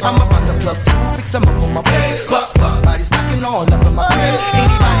cage. I'm about to plug 2, fix them up on my plate. Cluck, body's knocking all up in my crib.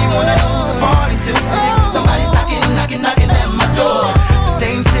 Anybody wanna know the party's still sick? Somebody's knocking at my door. The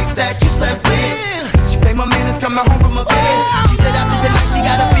same chick that you slept with. She claimed my man is coming home from a bed. She said after tonight she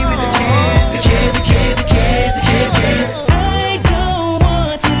gotta be with the kids. I don't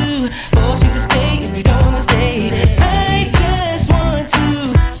want to force you to stay if you don't wanna stay. I just want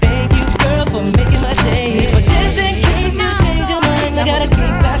to thank you, girl, for making my day. But just in case you change your mind, I got a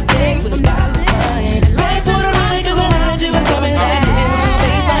king-size bed with a bottle of wine. Right for the night, 'cause I heard you was coming back. You didn't wanna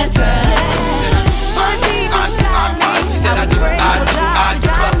waste my time. She said I do.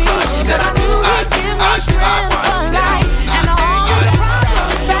 She said I do.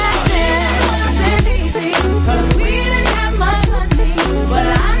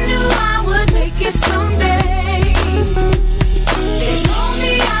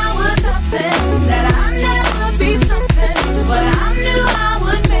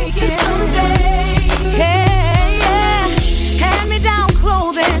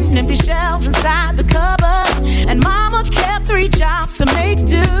 Empty shelves inside the cupboard, and mama kept 3 jobs to make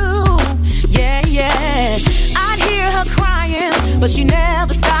do. Yeah. I'd hear her crying, but she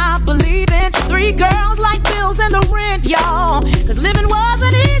never stopped believing. 3 girls like bills and the rent, y'all, 'cause living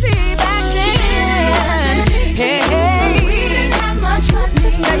wasn't easy back then. Hey, we didn't have much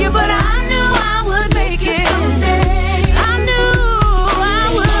money. Tell you, but I knew I would make it someday. I knew I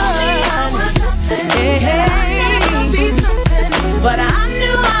would. Hey, but I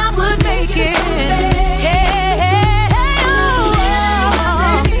knew I would make it.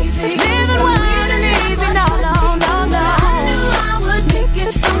 Living wasn't easy, no. I knew I would make it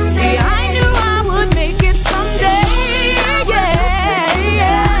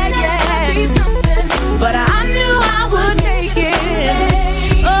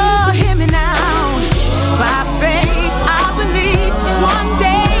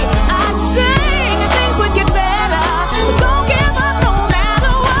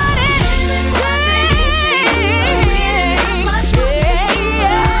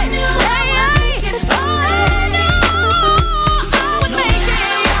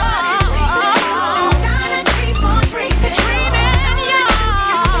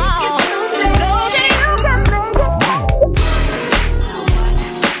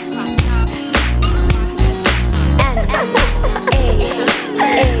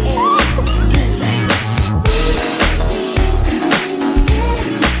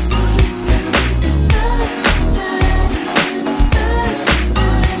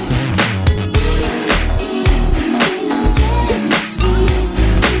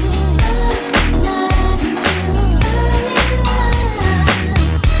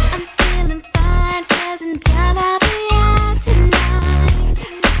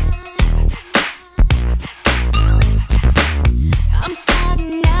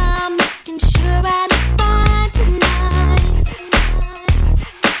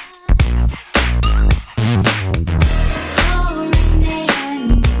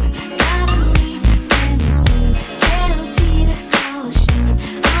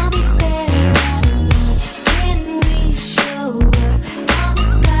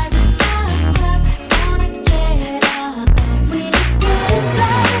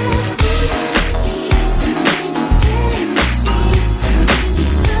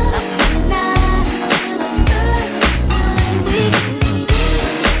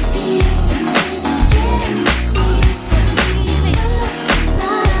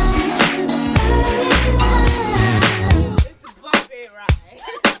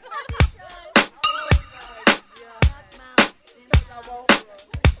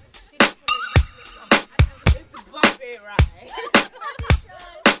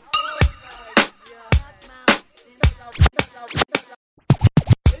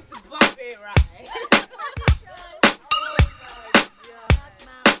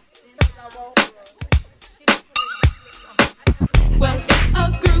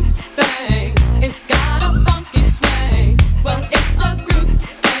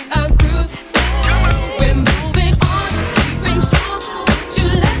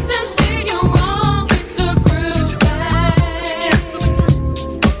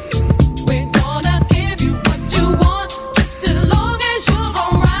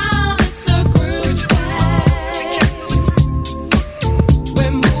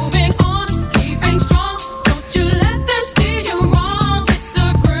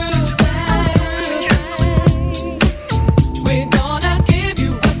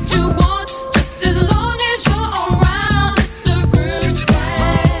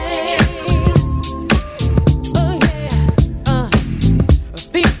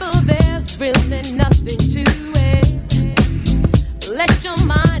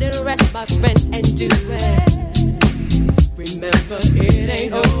rest, my friend, and do it. Remember, it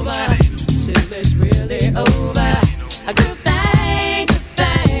ain't over till it's really over. A good thing,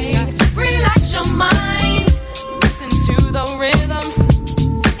 relax your mind. Listen to the rhythm,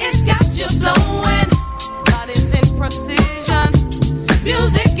 it's got you flowing. Body's in precision,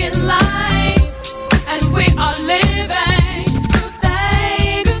 music is life, and we are living. Good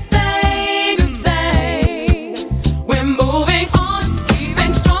thing, good thing, good thing. We're moving on,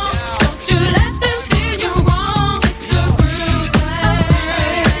 keeping strong. Don't you let them steer you wrong. It's a good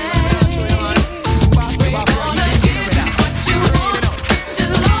thing. We're gonna give you what you want. It's as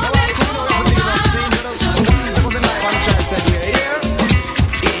long as you're around.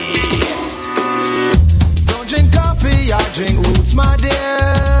 Don't drink coffee, I drink roots, my dear.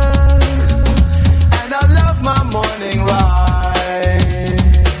 And I love my morning ride.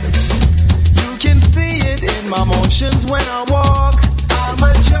 You can see it in my motions when I walk. I'm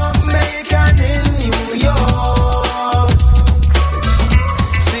a Jamaican in New York.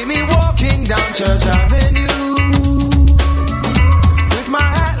 See me walking down Church Avenue with my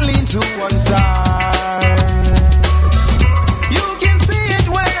hat leaned to one side. You can see it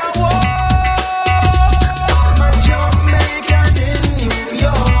when I walk. I'm a Jamaican in New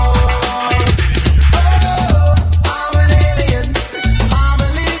York. Oh, I'm an alien. I'm a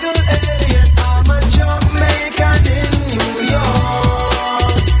legal alien. I'm a Jamaican in New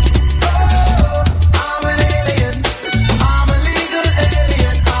York. Oh, I'm an alien. I'm a legal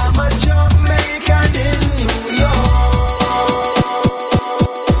alien. I'm a Jamaican in New York.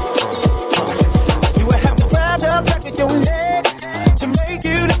 Do I have to wind up back at your neck to make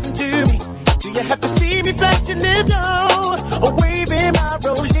you listen to me? Do you have to see me flashing the door or waving my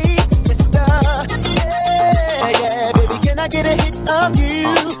rollie, mister? Yeah, baby, can I get a hit of you?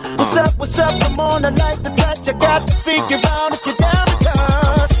 What's up, I'm on, I like the touch. I got to figure out if you're down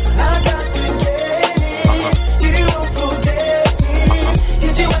because I got to get it. You won't forget me.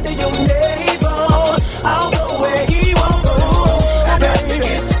 Get you under your navel. I'll go where he won't go. I got to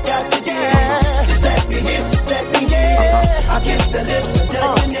get, yeah. Just let me hit, just let me, yeah. I kiss the lips under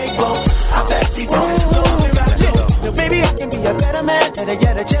your navel. I bet he won't go where I go. Now, baby, I can be a better man, better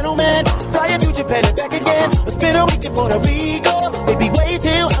yet a gentleman. Fly you to Japan and back again. Or spend a week in Puerto Rico. Baby, wait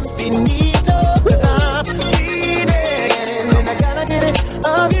till I'm finito. Cause I'm feeding. And I gotta get it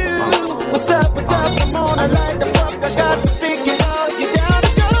of you. What's up, come on, I like the fuck. I got to figure out you gotta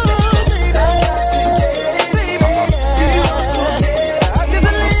go. Baby, I got to get it, baby. You won't forget. I can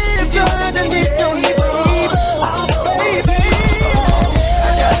live trying to live your life. Oh, baby.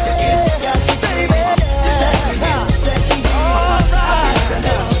 I got to get, baby. Just let me, all right.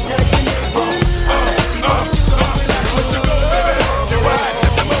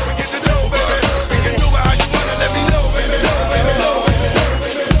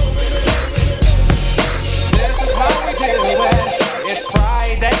 This is how we do it. It's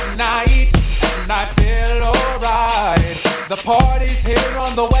Friday night and I feel alright. The party's here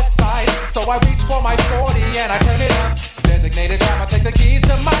on the west side, so I reach for my 40 and I turn it up. Designated driver, take the keys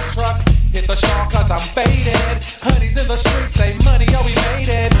to my truck. Hit the shawl cause I'm faded. Honey's in the streets, say money, oh we made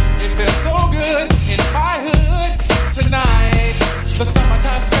it. It feels so good in my hood tonight. The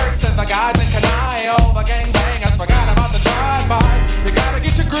summertime skirts and the guys in Kanai. Oh, the gangbangers forgot about the drive-by. You gotta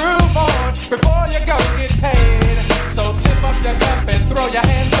get your groove on before you go get paid. So tip up your cup and throw your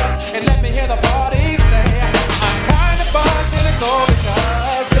hands up and let me hear the party say, I'm kinda buzzed and it's all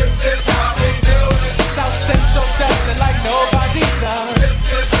because this is how we do it. South Central does it like nobody does. This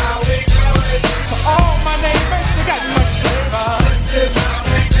is how we do it. To all my neighbors, you got much flavor. This is how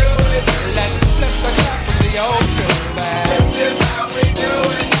we do it. Let's flip the track from the old school band. This is how we do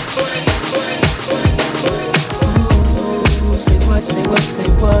it. Say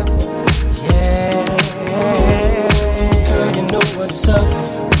what? Yeah. Girl, you know what's up.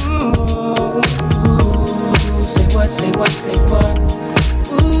 Ooh. Say what?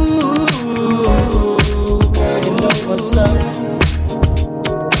 Ooh. Girl, you know what's up.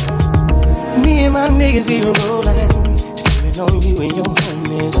 Me and my niggas be rolling, steaming on you and your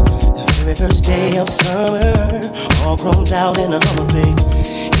homies. The very first day of summer, all grown out in a Hummer, babe.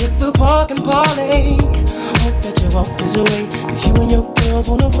 Hit the park and parlay. Hope that you walk this away, cause you and your girls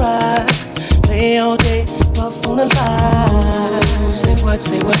wanna ride. Play all day, puff on the line. Say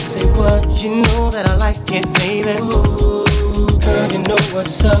what? You know that I like it, baby. Ooh, girl, you know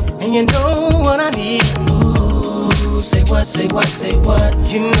what's up, and you know what I need. Ooh, say what?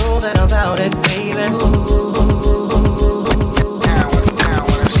 You know that I'm about it, baby. Ooh.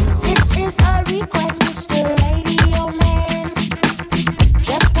 This is a request, Mr. Radio Man.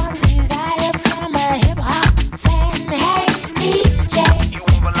 Just one desire from a hip hop fan. Hey DJ,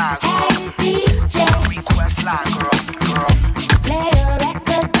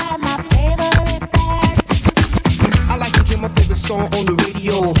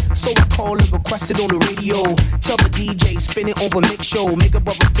 So I call and request it on the radio. Tell the DJ, spin it over mix show. Make a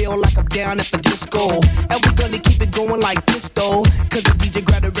brother feel like I'm down at the disco. And we gonna keep it going like this though. Cause the DJ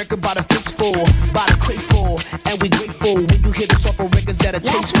grabbed the record by the fistful, by the crateful. And we grateful when you hear this off of records that are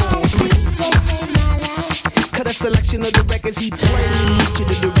tasteful. Cut a selection of the records he played to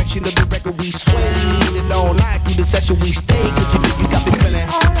the direction of the record we swayed. And all night through the session we stayed. Cause you got me feeling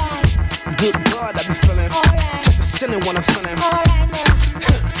good God, I be feeling check the ceiling when I'm feeling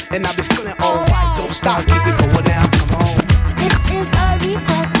and I be feeling alright. Don't stop, keep it going down, come on. This is a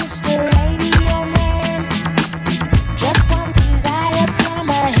request, Mr. Radio Man. Just one desire from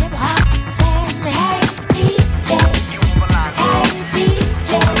a hip hop fan. Hey DJ, hey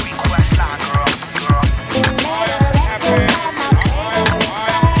DJ. Request line, girl. You made a record by my favorite.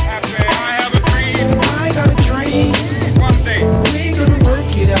 I got a dream. One day we gonna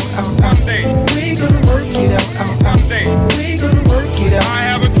work it out. One day we gonna work it out. One day we gonna work it out. I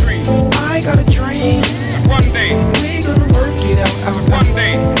have a dream. I got a dream. One day we gonna work it out. One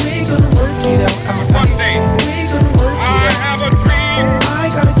day we gonna work it out. One day we gonna work it out. I have a dream. I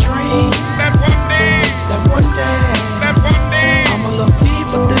got a dream. That one day. That one day. That one day. I'ma look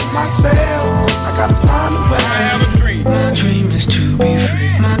deeper than myself. I gotta find a way. I have a dream. My dream is to be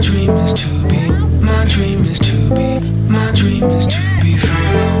free. My dream is to be. My dream is to be. My dream is to be free.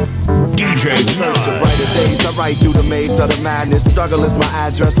 DJ search for brighter days. I ride through the maze of the madness. Struggle is my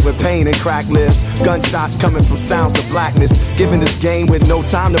address with pain and cracked lips. Gunshots coming from sounds of blackness. Given this game with no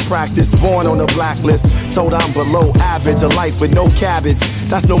time to practice. Born on a blacklist. Told I'm below average. A life with no cabbage.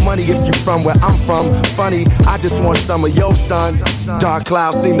 That's no money if you from where I'm from. Funny, I just want some of your son. Dark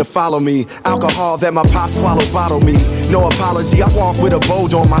clouds seem to follow me. Alcohol that my pop swallowed bottle me. No apology, I walk with a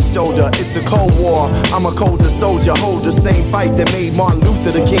boulder on my shoulder. It's a cold war. I'm a colder soldier. Hold the same fight that made Martin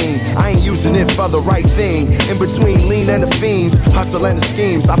Luther the king. I ain't using it for the right thing. In between lean and the fiends, hustle and the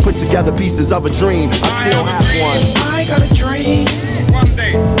schemes, I put together pieces of a dream. I still have one. I got a dream. One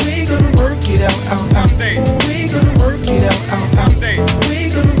day we gonna work it out. One day we gonna work it out. One day we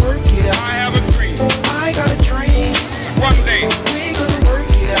gonna work it out. I have a dream. I got a dream. One day we gonna work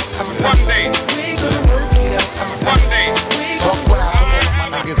it out. One day we gonna work it out. One day. Buck wild to all of my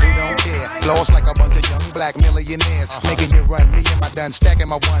niggas who don't care. Lost like a bunch of young black millionaires. Making you run, me and my done stacking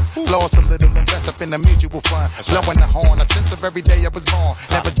my ones. Lost a little, invest up in the mutual fund. Blowing the horn, a sense of every day I was born.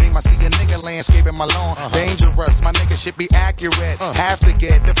 Never dream I see a nigga landscaping my lawn. Dangerous, my nigga should be accurate. Have to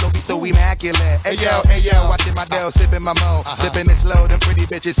get the flow be so immaculate. Hey yo, watching my Dell, sipping my mo. Sipping it slow, them pretty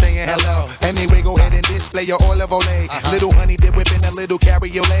bitches saying hello. Anyway, go ahead and display your olive olay. Little honey dip whipping a little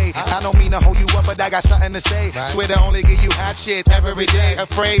cabriolet. I don't mean to hold you up, but I got something to say. Swear to only give you hot shit every day.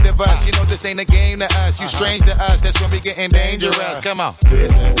 Afraid of us, you know this ain't a game to us. You strange to us, that's when we getting dangerous. Come on.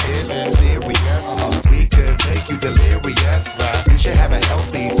 This is serious. We could make you delirious. You should have a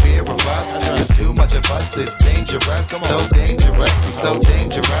healthy fear of us. Cause too much of us is dangerous. So dangerous, we so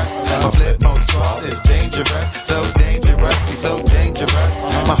dangerous. My flip mode squad is dangerous. So dangerous, we so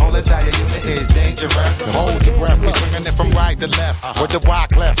dangerous. My whole entire unit is dangerous. Hold your breath, we swinging it from right to left. With the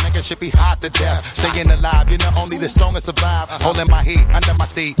wide left, nigga should be hot to death. Staying alive, you know only the strongest survive. Holding my heat under my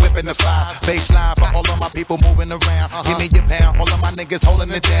seat, whipping the fire. Baseline for all of my people moving around. Give me your pound, all of my niggas holding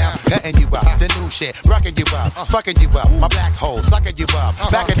it down. Cutting you up, the new shit, rocking you up, fucking you up. My black hole, sucking you up.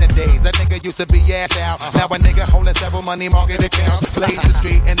 Back in the days, a nigga used to be ass out. Now a nigga holding several money market accounts. Blaze the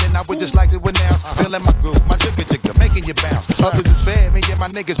street, and then I would just like to announce. Feeling my groove, my jigger jigger, making you bounce. Others is fair, me and my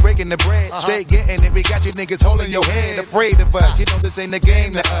niggas breaking the bread. Straight getting it, we got you niggas holding your head. Afraid of us, you know this ain't a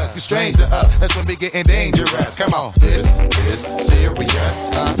game to us. You strange to us, that's when we getting dangerous. Come on. This is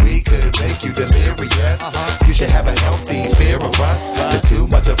serious. We could make you delirious. You should have a healthy fear of us. Cause too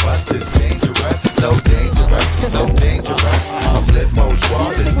much of us is dangerous. So dangerous, we so dangerous. My flip mode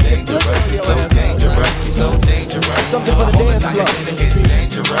squad is dangerous. We so dangerous, we so dangerous. Something for the dance floor. It's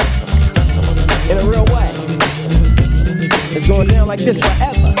dangerous. In a real way. It's going down like this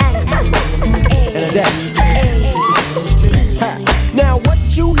forever. And a day. Now what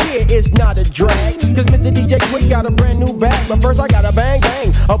you hear is not a drag. Cause Mr. DJ Quick got a brand new bag. But first I got a bang bang.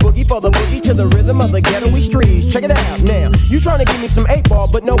 A boogie for the boogie to the rhythm of the ghetto-y streets. Check it out now. You trying to give me some 8-ball,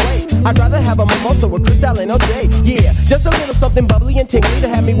 but no way. I'd rather have a mimosa with Cristal and OJ. Yeah, just a little something bubbly and tingly to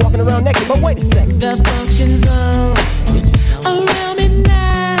have me walking around naked. But wait a second. The function's on around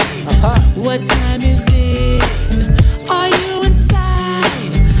midnight. What time is it? Are you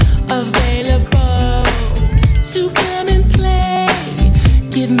inside? Available to come and play?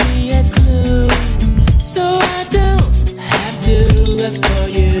 Give me a clue so I don't have to look for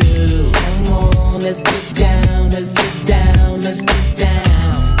you. Come on, let's get down, let's get down, let's get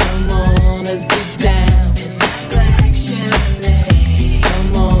down. Come on, let's get down. It's like action.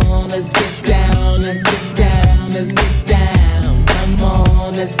 Come on,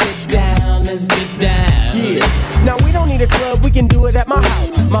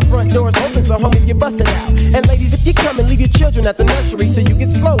 and leave your children at the nursery so you get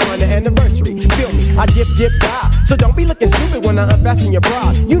slow on the anniversary. Feel me? I dip, die. So don't be looking stupid when I unfasten your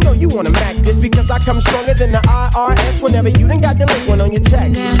bra. You know you wanna Mac this because I come stronger than the IRS whenever you done got the link one on your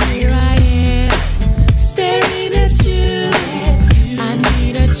text. Now here I am, staring at you. I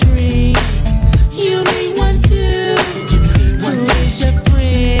need a drink. You need one too. Who's your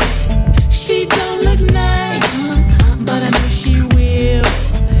friend? She don't look nice, but I know she will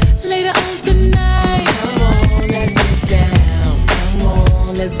later on tonight. Come on, let's get down. Come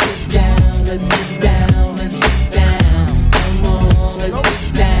on, let's get down. Let's get down. Let's get down. Come on, let's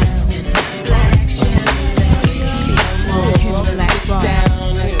get down. What y'all ripping about?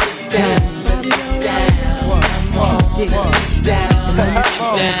 Ain't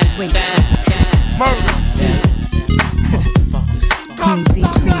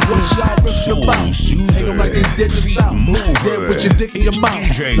no like they did the South. Dead with your dick in your mouth.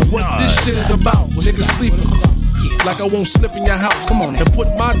 Now what this shit is about? When niggas sleeping. Like I won't slip in your house. Come on, and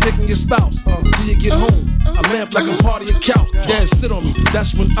put my dick in your spouse. Till you get home, I lamp like a part of your couch. Dad, sit on me.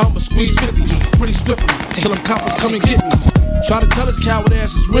 That's when I'ma squeeze 50 pretty swiftly till them coppers come and get me. Try to tell his coward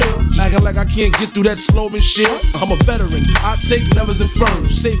ass is real. Acting like I can't get through that Sloman shit. I'm a veteran. I take levers and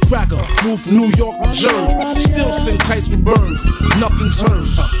firms. Safe cracker. Move from New York with germs. Still send kites with birds. Nothing's heard.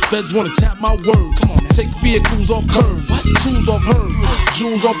 Feds wanna tap my words. Come on, take vehicles off curbs. Tools off her.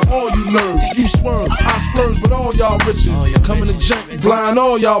 Jewels off all you nerds. You swerve. I splurge with all y'all riches. Coming to junk, blind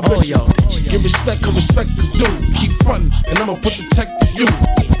all y'all bitches. Give respect, cause respect is due. Keep frontin', and I'ma put the tech to you.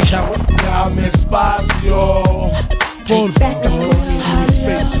 Coward. Dame espacio. Por favor,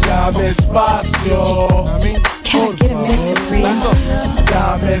 dame espacio. Can I get a minute to breathe?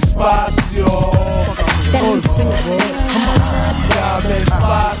 Dame espacio. Por favor, dame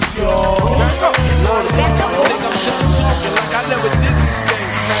espacio. I'm just talking like I never did these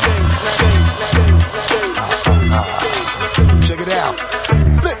things. Check it out.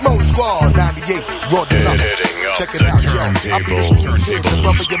 Flip Mode Squad 98. Raw Deluxe. Check it out, yo. I be the street kid, the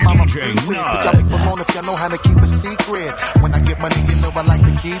brother your mama free with. But y'all people alone if y'all know how to keep a secret. When I get money, you know I like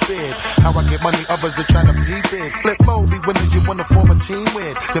to keep it. How I get money, others are trying to peep it. Flip Mode be winners you wanna form a team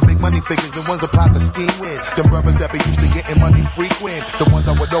with. The big money figures, the ones that plot the scheme with. The brothers that be used to getting money frequent. The ones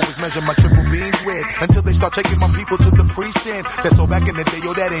I would always measure my triple beams with. Until they start taking my people to the precinct. That's so back in the day,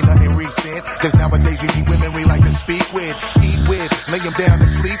 yo, that ain't nothing recent. Cause nowadays we need women we like to speak with, eat with, lay them down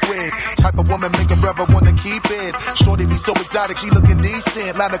and sleep with. Type of woman make a brother wanna keep it. Shorty be so exotic, she looking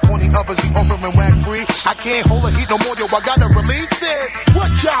decent. Lot of corny others be offering whack free. I can't hold her heat no more, yo, I gotta release it.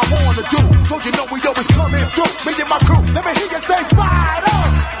 What y'all wanna do? Don't you know we always coming through? Me and my crew, let me hear you say fired up.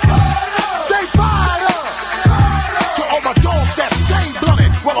 Say fired up. To all my dogs that stay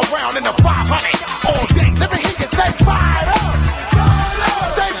blunted, roll around in the 500 all day. Let me hear you say fired up.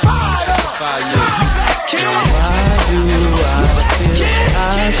 Say fired up.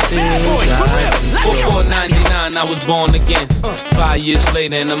 Before 99, I was born again. 5 years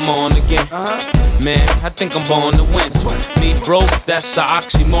later, and I'm on again. Man, I think I'm born to win. Me broke, that's an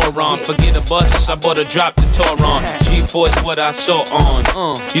oxymoron. Forget a bus, I bought a drop to Toron. G4 is what I saw on.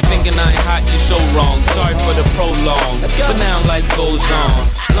 You thinking I ain't hot, you're so wrong. Sorry for the prolong, but now life goes on.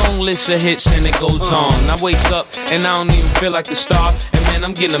 Long list of hits and it goes on. I wake up and I don't even feel like a star. And man,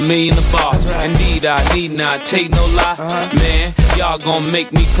 I'm getting $1 million a bar. Indeed, I need not take no lie. Man, y'all gon'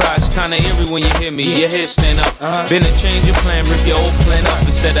 make me cry. It's kinda eerie when you hear me. Your head stand up. Been a change of plan, rip your old plan up.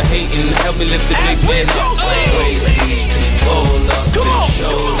 Instead of hating, help me lift the big man up. Wait, roll up and show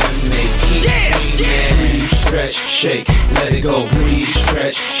them they keep dreaming. Breathe, stretch, shake, let it go. Breathe,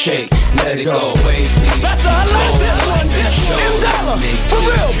 stretch, shake, let it go. Wait, please. That's I like this one. For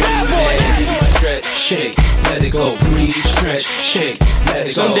real, bad boy. Breathe, stretch, shake, let it go. Breathe, stretch, shake, let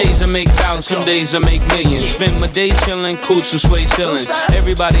it go. Some days I make thousands, some days I make millions. Spend my day chilling, coots and sway ceilings.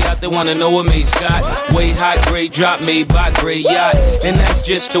 Everybody out there wanna know what Mace got. Way high grade drop made by Grey Yacht. And that's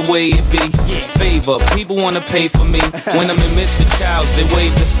just the way it be. Favor, people wanna pay for me. When I'm in Mr. Child, they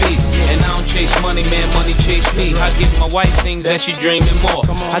wave the fee. And I don't chase money, man, money chase me. I give my wife things that she dreaming more.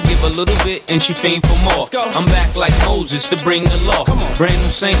 I give a little bit and she fiend for more. I'm back like Moses to bring the law. Brand new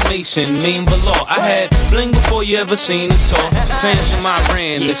St. Mason, mean below. I had bling before you ever seen a tour. Fans from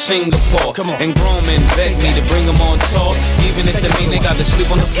Iran to Singapore. And grown men beg me to bring them on tour. Even if they mean they got to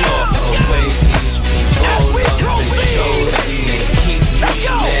sleep on the floor. Oh, wait, roll up and show them they keep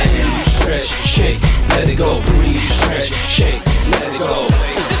dreaming. Stretch, shake, let it go. Breathe, stretch, shake, let it go.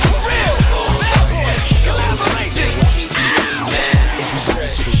 This for real.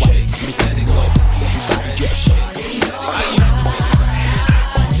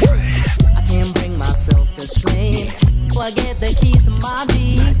 I can't bring myself to sleep. Before I get the keys to my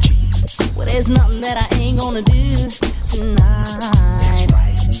Jeep. Well, there's nothing that I ain't gonna do.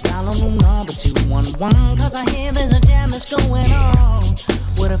 one, cause I hear there's a jam that's going on.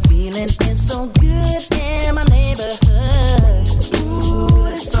 What a feeling, it's so good in my neighborhood. Ooh,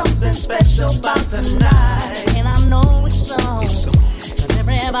 there's something special about tonight. And I know it's so. Cause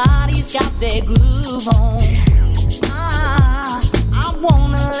everybody's got their groove on. I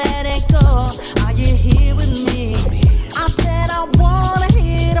wanna let it go. Are you here with me? I said I wanna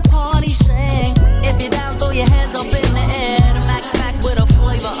hear the party sing. If you're down, throw your hands up in the air. The backpack with a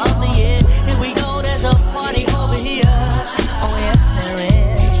flavor of the year. Here we go, there's a party over here. Oh yes, there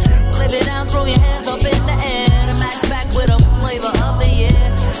is. Well, if you're down, throw your hands up in the air. The backpack with a flavor of the year.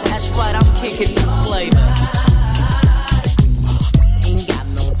 That's right, I'm kicking the flavor. Ain't got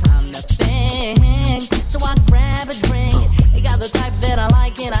no time to think, so I grab a drink. They got the type that I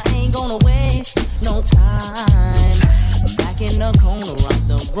like and I ain't gonna waste no time. Back in the corner of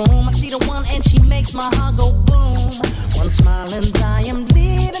the room, I see the one and she makes my heart go boom. One smile and I am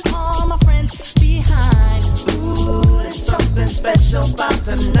leaving all my friends behind. Ooh, there's something special about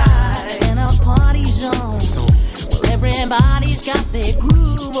tonight. In a party zone, well, everybody's got their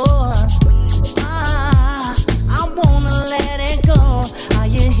groove on. I wanna let it go. Are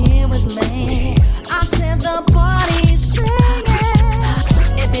you here with me? I said the party's singing.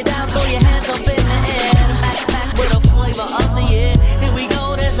 If you're down, throw your hands up in the air. Back with a flavor of the year. Here we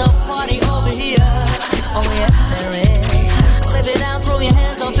go, there's a party over here. Oh yes, there is. Well, if you're down, throw your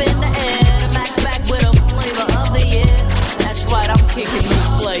hands up in the air. Back with a flavor of the year. That's right, I'm kicking the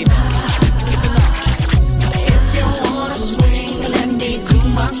flavor. Listen up. If you wanna swing, let me do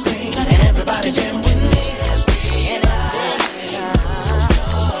my thing. And everybody jam with me.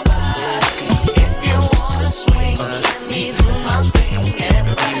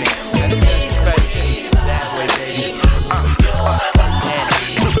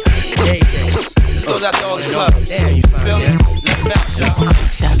 Got the old club. Damn, you feel me? Let's bounce, y'all.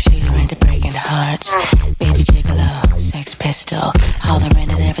 Sharpshooter into breaking hearts. Baby gigolo, sex pistol. Hollering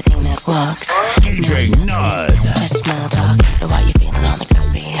at everything that walks. DJ Nud. Just small talk. Know why you feeling on the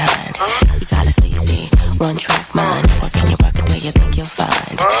cusp behind. You got a sleazy, one track mind. Working your work until you think you'll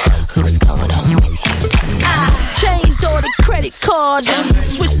find who's going home with you tonight. I changed all the credit cards and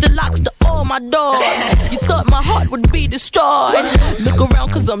switched the locks to all my doors. You thought my heart would be destroyed. Look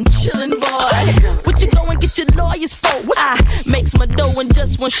around cause I'm chillin', boy. What you go and get your lawyers for? I makes my dough in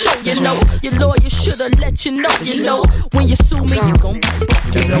just one show, you know. Your lawyer shoulda let you know, you know. When you sue me, you gon' be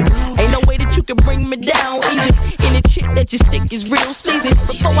broke, you know. Ain't no way that you can bring me down easy. Any chick that you stick is real sleazy.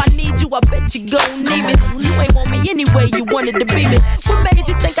 Before I need you, I bet you gon' need me. You ain't want me anyway, you wanted to be me. What made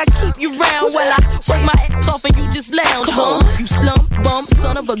you think I keep you round? Well, I work my ass off and you just lounge, huh? You slump, bum,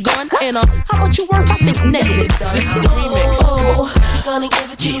 son of a gun. And how much you worth? I think negative. This is the remix. Oh, you gonna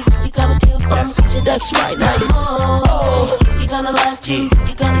give it to, you gonna steal from. That's right, now you. Oh, you gonna lie to,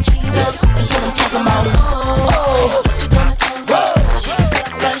 you gonna cheat on. That's what I'm talking about. Oh, what you gonna tell me? She just got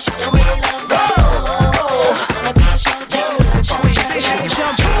flesh, you don't really love me. Oh, it's gonna be a showdown.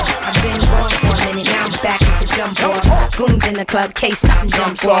 I've been gone for a minute, now I'm back at the jump off. Goons in the club, case something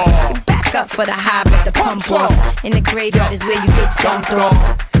jump off. You back up for the high, but the pump off. In the graveyard is where you get dumped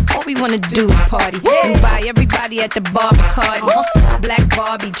off. All we wanna do is party and buy everybody at the bar Bacardi. Black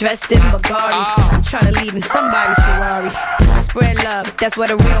Barbie dressed in Bulgari. I'm tryna leave in somebody's Ferrari. Spread love, that's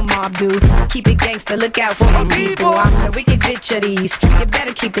what a real mob do. Keep it gangster, look out for the people. I'm the wicked bitch of these. You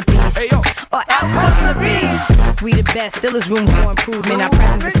better keep the peace, or out come the beast. We the best, still is room for improvement. Our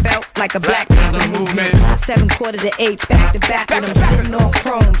presence is felt like a black people movement. 7 quarter to 8, back to back when I'm sitting on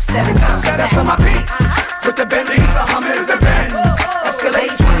chrome 7 times. That's on my beats. With the Bentleys, the Hummers, the Benz.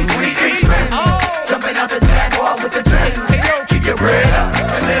 Escalade 23 Benz. Jumping out the Jaguar with the Tens. Keep your bread up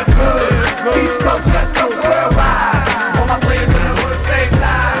and live good. East Coast, West Coast, worldwide. All my players in the hood stay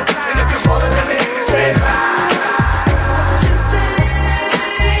fly. And if you're calling to me, say bye.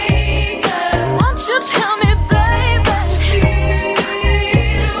 Won't you tell me, baby?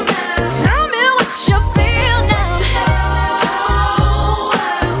 Tell me what you feel now.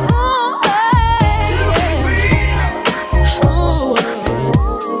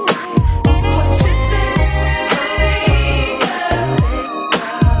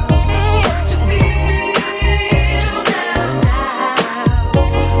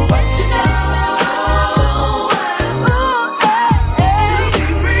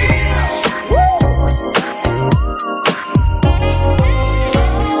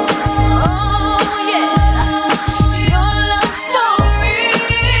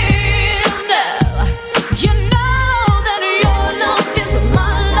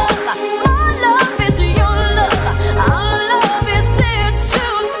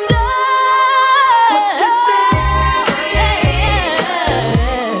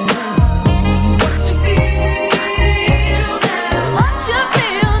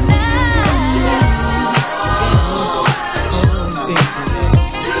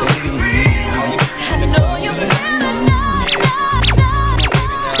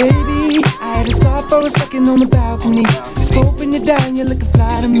 Baby, I had to stop for a second on the balcony. Scoping you down, you're looking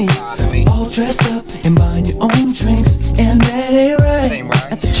fly to me. All dressed up and buying your own drinks, and that ain't right.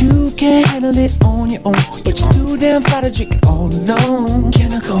 Not that you can't handle it on your own, but you're too damn fly to drink it all alone.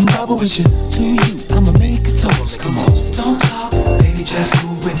 Can I come bubble with you? To you, I'ma make a toast. Come on, don't talk, baby, just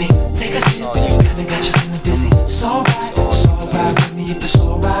move with me. Take a sip, kinda got you feeling dizzy. It's alright with me if it's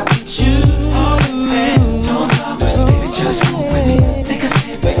alright with you. Don't talk, baby, just move with me. Take a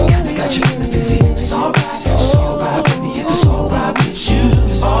sip, kinda got you feeling dizzy. It's alright with me if it's alright with you.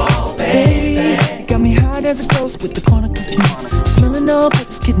 Oh, baby, you got me high as a ghost with the corner perfume. Smelling all good,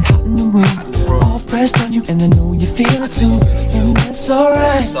 it's getting hot in the room. All pressed on you, and I know you feel it too. And that's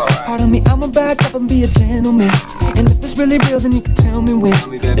alright. Pardon me, I'ma back up and be a gentleman. And if it's really real, then you can tell me when.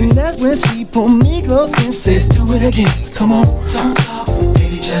 And that's when she pulled me close and said, do it again. Come on, don't talk,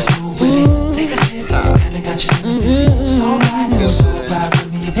 baby, just move with me. Take a sip, kinda got you in this. It's alright, it's alright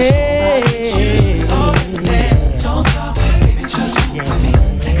with me. Hey, don't talk, baby, just move with me.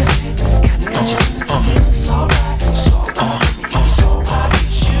 Take a sip, kinda got you in this. It's alright, it's alright with me. It's alright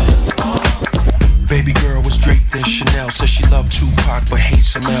with you. Baby girl was draped in Chanel. Says she loved Tupac but hates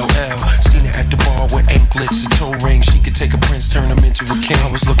some LL. Seen her at the bar with anklets and toe rings. She could take a prince, turn him into a king. I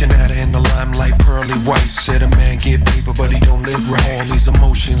was looking at her in the limelight, pearly white. Said a man get paper but he don't live right. All these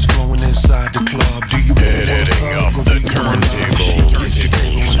emotions flowing inside the club. Do you editing up the turntable?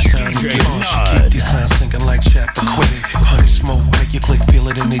 She keep these clowns thinking like Chapter Quick. Honey smoke, make your click feel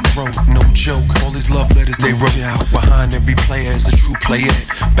it in their throat. No joke, all these love letters they wrote out. Behind every player is a true player.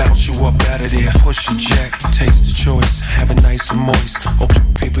 Bounce you up out of there, push your jack. Taste the choice, have it nice and moist. Open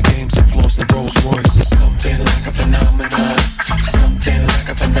paper games and floss the Rolls Royce. Something like a phenomenon. Something like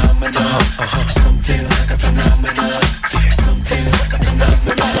a phenomenon. Something like a phenomenon. Something like a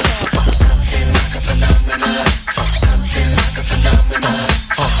phenomenon. Something like a phenomenon. Something like a phenomenon.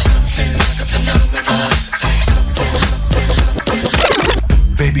 Something like a phenomenon.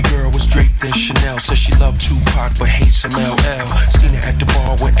 Baby girl was draped in Chanel. Says she loved Tupac but hates some LL. Seen her at the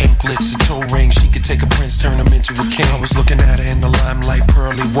bar with anklets and toe rings. She could take a prince, turn him into a king. I was looking at her in the limelight,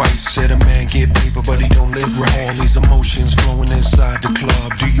 pearly white. Said a man get paper but he don't live right. All these emotions flowing inside the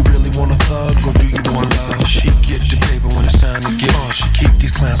club. Do you really want a thug or do you want love? She get the paper when it's time to get She keep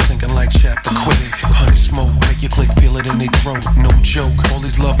these clowns thinking like Chapter Quick. Honey smoke, make your click feel it in their throat. No joke, all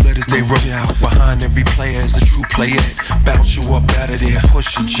these love letters they wrote out. Behind every player is a true player. Bounce you up out of there,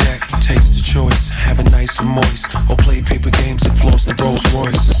 push your jack. Taste the choice, have it nice and moist. Or play paper games and floss the Rolls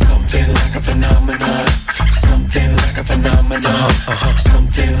Royce. Something like a phenomenon. Something like a phenomenon.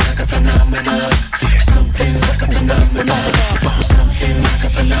 Something like a phenomenon. Something like a phenomenon. Something like a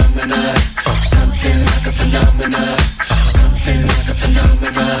phenomenon. Something like a phenomenon. Something like a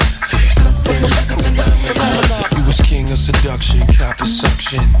phenomenon. Something like a phenomenon. You was king of seduction, cop of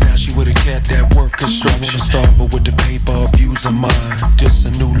suction. Now she with a cat that work construction. Star but with the paper, abuse of mine. Just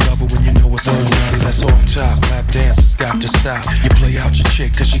a new lover when you know it's online. That's off top, lap dancers got to stop. You play out your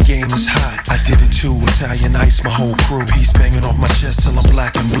chick cause your game is hot. I did it too, Italian ice, my whole crew. He's banging off my chest till I'm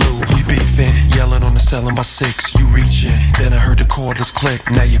black and blue. We beefing, yelling on the ceiling by 6. You reaching, then I heard the cordless click.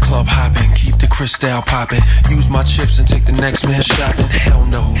 Now you club hopping, keep the crystal popping. Use my chips and take the next man shopping. Hell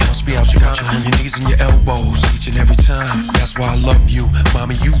no, must be out, you got you on your knees and your elbows each and every time. That's why I love you,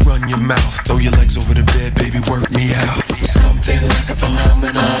 mommy. You run your mouth, throw your legs over the bed, baby, work me out. Something like a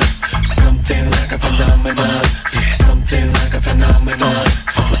phenomenon. Something like a phenomenon. Something like a phenomenon.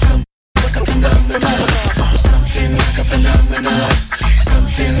 Something like a phenomenon. Something like a phenomenon.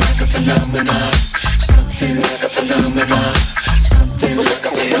 Something like a phenomenon. Something like a phenomenon. Something like a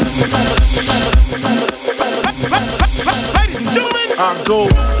phenomenon. Ladies and gentlemen, I go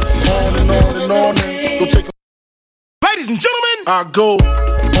on and on and on and go take. Ladies and gentlemen, I go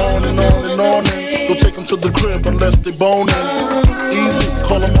on and on and on and go take them to the crib unless they boning. Easy,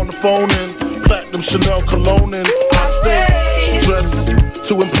 call them on the phone and platinum Chanel cologne and I stay dressed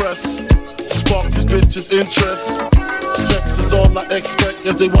to impress, spark these bitches' interest. Sex is all I expect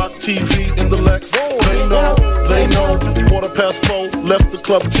as they watch TV in the Lex. They know, 4:15, left the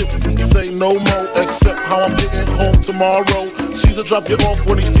club tipsy, say no more, except how I'm getting home tomorrow. Caesar drop you off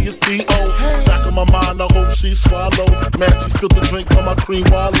when he see his B.O. Back in my mind, I hope she swallow. Man, she spilled the drink on my cream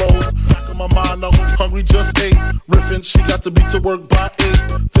wallows. Back in my mind, I hope hungry just ate. Riffin', she got to be to work by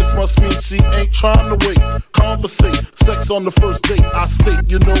 8. This must mean she ain't trying to wait. Conversate, sex on the first date. I state,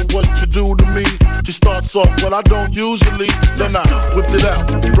 you know what you do to me. She starts off, well, I don't usually. Then I whipped it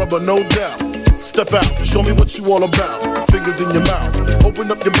out, rubber no doubt. Step out, show me what you all about. Fingers in your mouth,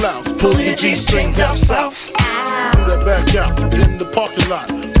 open up your blouse, pull your G-string down south. Do that back out in the parking lot.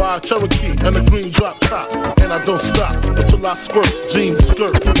 buy a Cherokee and a green drop top. And I don't stop until I squirt. Jeans,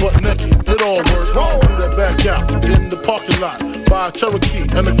 skirt, butt naked, it all work. Do that back out in the parking lot. Buy a Cherokee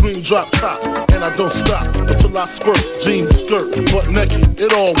and a green drop top. And I don't stop until I squirt. Jeans, skirt, butt naked,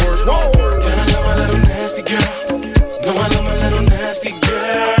 it all work. And I love my little nasty girl. No, I love my little nasty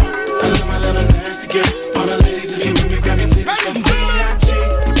girl. I love my little nasty girl. All the ladies, if you with me, grab your titties from B.I.G.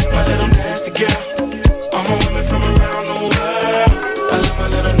 My little nasty girl. All my women from around the world. I love my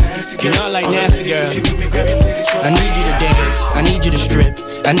little nasty girl. You know I like nasty girl. I need you to dance, I need you to strip,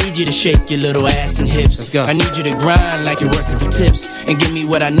 I need you to shake your little ass and hips. Let's go. I need you to grind like you're working for tips, and give me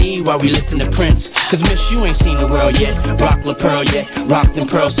what I need while we listen to Prince. Cause miss, you ain't seen the world yet. Rock La Pearl yet, rock them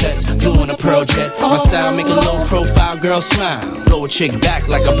pearl sets, flew on a pearl jet. My style make a low profile girl smile, blow a chick back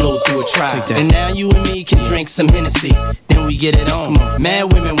like I blow through a trial. And now you and me can drink some Hennessy, then we get it on.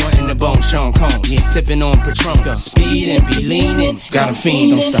 Mad women wanting to bone Sean Combs, sipping on Patron, speed and be leaning, got 'em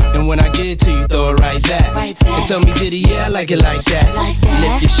fiend, don't stop. And when I get it to you, throw it right back, and tell me, did yeah, I like it like that.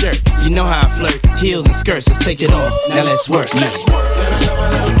 Lift your shirt, you know how I flirt. Heels and skirts, let's take it off. Now let's work. Let's work.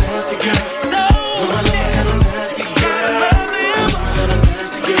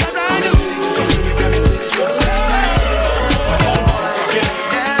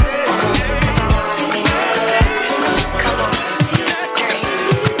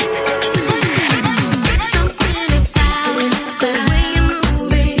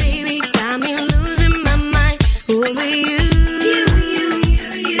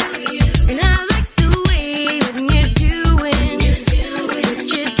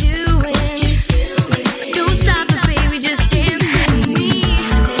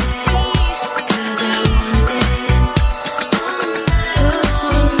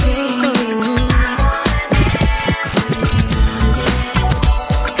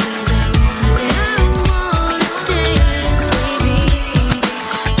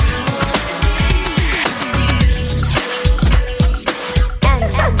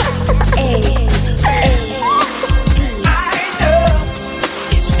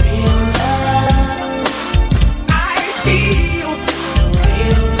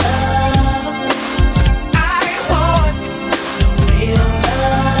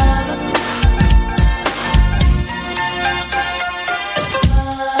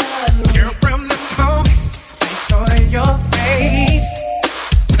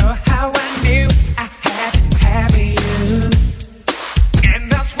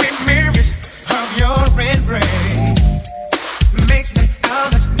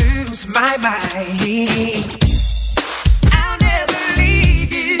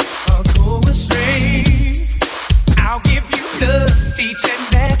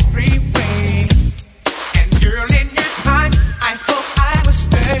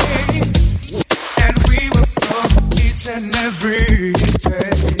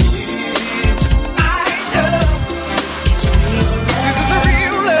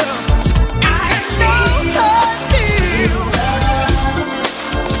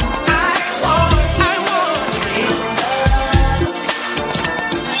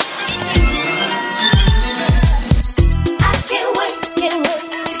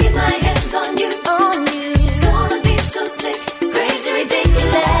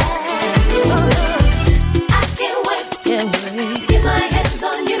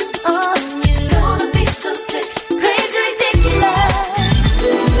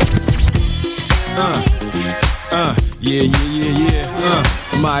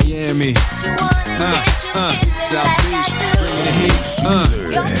 Miami, South Beach, bringing the heat.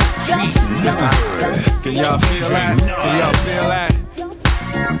 Can y'all feel that? Can y'all feel that?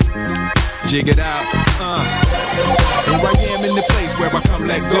 Jig it out. And right here I'm in the place where I come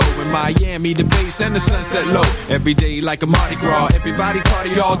let go. In Miami, the bass and the sunset low. Every day like a Mardi Gras. Everybody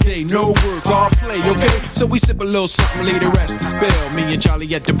party all day, no work, all play, okay? So we sip a little something, leave the rest to spill. Me and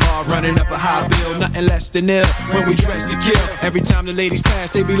Charlie at the bar running up a high bill. Nothing less than ill when we dress to kill. Every time the ladies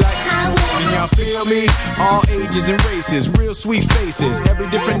pass, they be like, can y'all feel me? All ages and races, real sweet faces. Every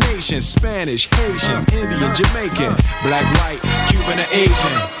different nation, Spanish, Haitian, Indian, Jamaican, black, white, Cuban, or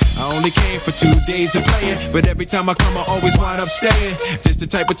Asian. I only came for 2 days of playing, but every time I come I always wind up staying. This the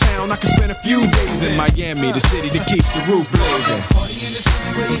type of town I can spend a few days in. Miami, the city that keeps the roof blazing. Party in the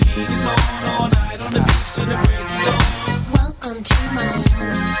city where the heat is on, all night on the beach till the break of dawn. Welcome to Miami,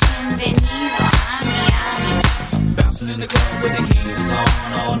 bienvenido a Miami. Bouncing in the club where the heat is on,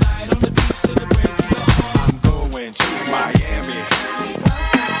 all night on the beach till the break of dawn. I'm going to Miami.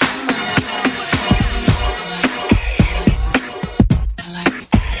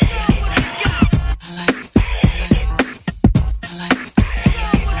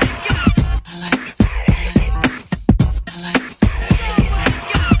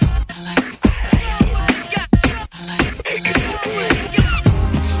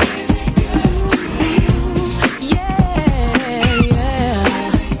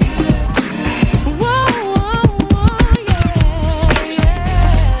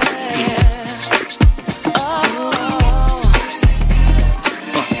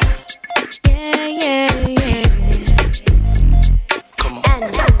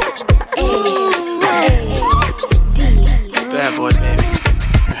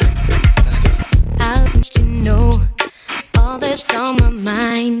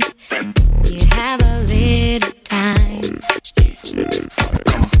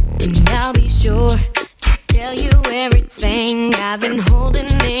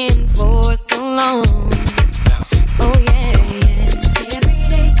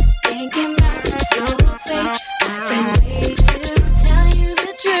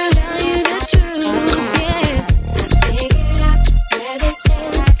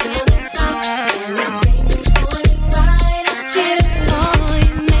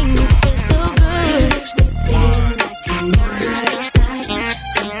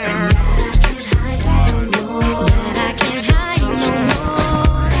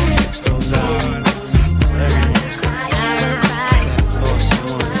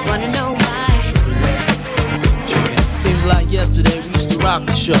 yesterday, we used to rock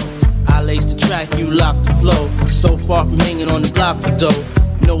the show. I laced the track, you locked the flow. So far from hanging on the block for dough.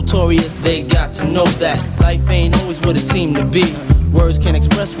 Notorious, they got to know that life ain't always what it seemed to be. Words can't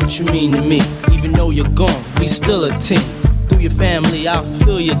express what you mean to me. Even though you're gone, we still a team. Through your family, I'll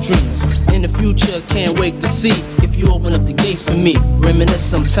fulfill your dreams. In the future, can't wait to see if you open up the gates for me. Reminisce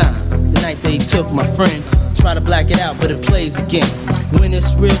sometime, the night they took my friend. Try to black it out, but it plays again. When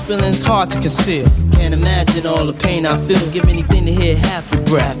it's real, feeling's hard to conceal. Can't imagine all the pain I feel. Give anything to hear half your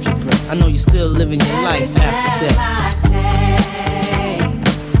breath. I know you're still living your life after death.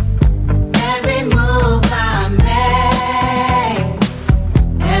 Every move I make,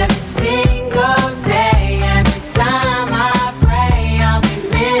 every single day, every time I pray, I'll be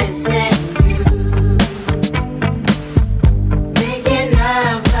missing you. Thinking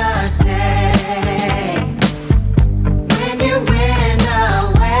of the day when you went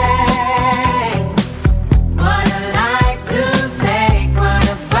away. What a life to take, what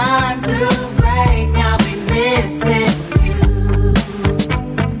a bond to break. I'll be missing you.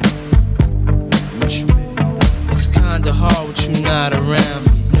 It's kinda hard with you not around.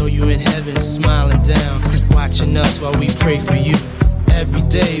 Know you in heaven smiling down, watching us while we pray for you. Every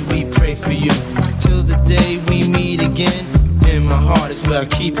day we pray for you, till the day we meet again. In my heart is where I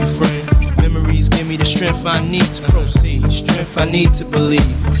keep you, friend. Memories give me the strength I need to proceed, strength I need to believe.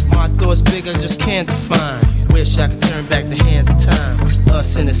 My thoughts big, I just can't define. Wish I could turn back the hands of time.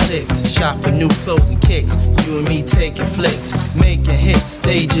 Us in the six, shop for new clothes and kicks. You and me taking flicks, making hits,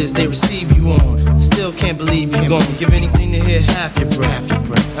 stages they receive you on. Still can't believe you're gone. Give anything to hear half your breath.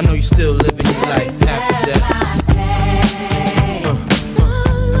 I know you still living your life after death.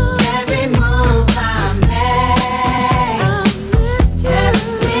 Every move I make, every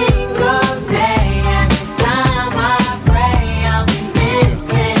single day, every time I pray, I'll be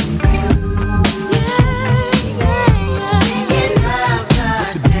missing you. Thinking of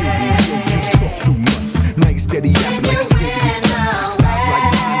the day Nice steady acting like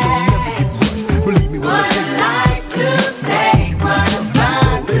a believe me when I tell you. what a life to take, what a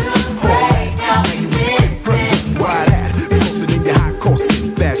bond to break. I'll be missing Why that? Posted in your high cost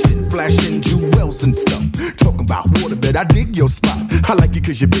fashion, flashing jewels and stuff. Talking about water, but I dig your spot. I like it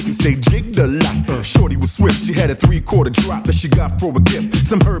cause you're big and stay jigged a lot. Shorty was swift, she had a 3/4 drop that she got for a gift.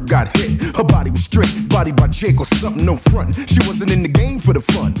 Some herb got hit, her body was straight, body by Jake or something, no front. She wasn't in the game for the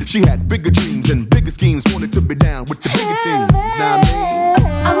fun. She had bigger dreams and bigger schemes, wanted to be down with the bigger teams. Now I mean,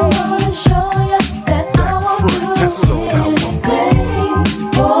 I'm gonna show you that I won't do that's all I want.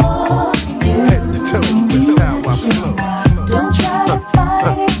 for you. Head to toe, that's how I flow. Don't try to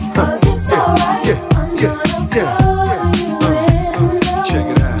fight it, cause it's alright. I'm gonna pull you in. Check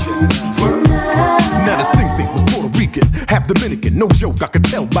it out. Now this thing was Puerto Rican, half Dominican, no joke. I could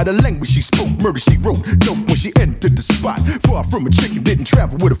tell by the language she spoke. Murder she wrote, dope when she entered the spot. Far from a chicken, didn't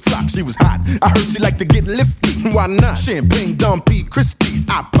travel with a flock. She was hot. I heard she liked to get lifty. Why not? Champagne, Dom P, Christie's,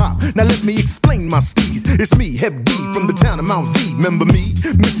 I pop. Now let me explain my steez. It's me, Hep D, from the town of Mount V. Remember me,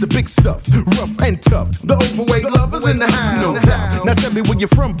 Mr. Big Stuff, rough and tough. The overweight lovers in the house, no doubt. Now tell me where you're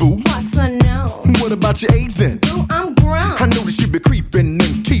from, boo. What's unknown? What about your age then? Boo, I'm grown. I know that you be creeping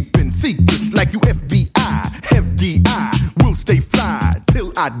and keeping secrets like you FBI, FDI. We'll stay fly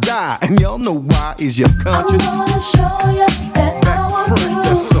till I die, and y'all know why is your conscience. I'm gonna show you that I won't do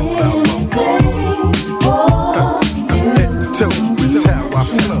That's all I want. for you. Head to toe, that's how I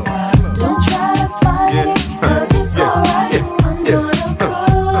flow. Don't try to fight it, cause it's alright. I'm gonna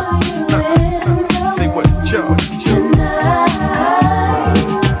pull you in. See what y'all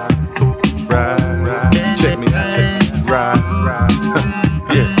Right, check me out. Right,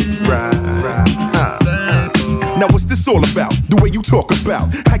 yeah, right. Now what's this all about? The way you talk about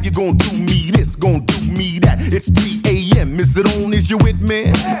how you gonna do me this, gonna do me that. It's 3 a.m. Is it on? Is you with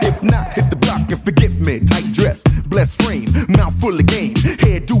me? If not, hit the block and forget me. Tight dress, blessed frame, mouth full of game.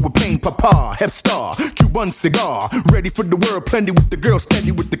 Hairdo with pain, papa, Hep Star, Cuban cigar. Ready for the world, plenty with the girls,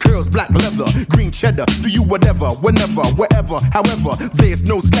 steady with the curls, black leather, green cheddar. Do you whatever, whenever, wherever, however. There's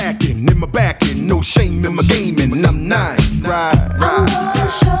no slacking in my backing, no shame in my gaming. And I'm nice, right. I'm gonna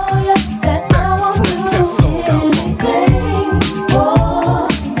show you that I won't do anything for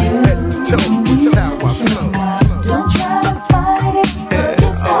you. That's how I flow. Don't try to fight it, cause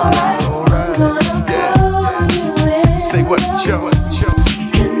it's alright. I'm gonna pull you in. Say what, Joe?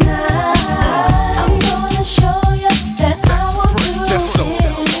 I'm gonna show you that I won't do anything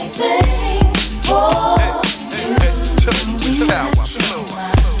for you.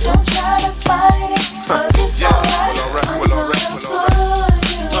 Don't try to fight it, cause it's alright. I'm gonna pull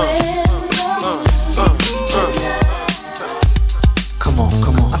you in. Come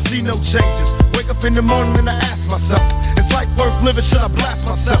on. I see no changes. Wake up in the morning and I ask myself, Is life worth living? Should I blast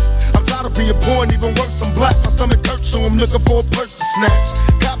myself? I'm tired of being poor and even worse, I'm black. My stomach hurts, so I'm looking for a purse to snatch.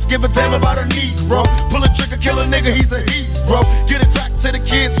 Cops give a damn about a Negro. Pull a trigger, kill a nigga, he's a hero. Get it back to the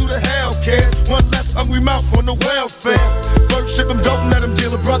kids who the hell cares. One less hungry mouth on the welfare. First ship them, don't let them deal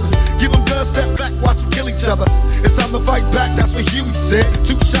with brothers. Give them guns, step back, watch them kill each other. It's time to fight back, that's what Huey said.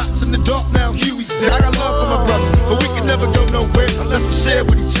 2 shots in the dark, now Huey's dead. I got love for my brothers, but we can never go nowhere unless we share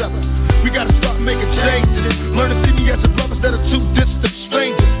with each other. We gotta start making changes. Learn to see me as a brother instead of 2 distant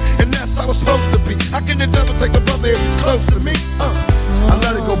strangers. And that's how it's supposed to be. How can the devil take a brother if he's close to me? I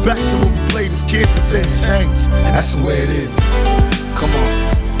let it go back to when we played as kids, but then changed. That's the way it is. Come on,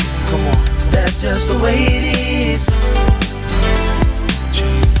 come on. That's just the way it is.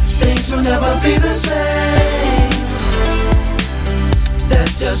 Things will never be the same.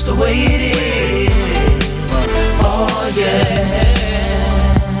 That's just the way it is. Oh yeah.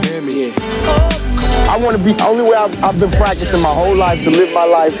 I want to be, the only way I've been practicing my whole life to live my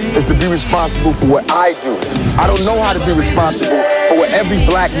life is to be responsible for what I do. I don't know how to be responsible for what every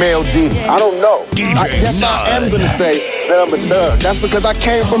black male did. I don't know. I guess I am going to say that I'm a thug. That's because I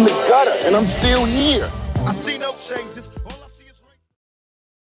came from the gutter and I'm still here. I see no changes.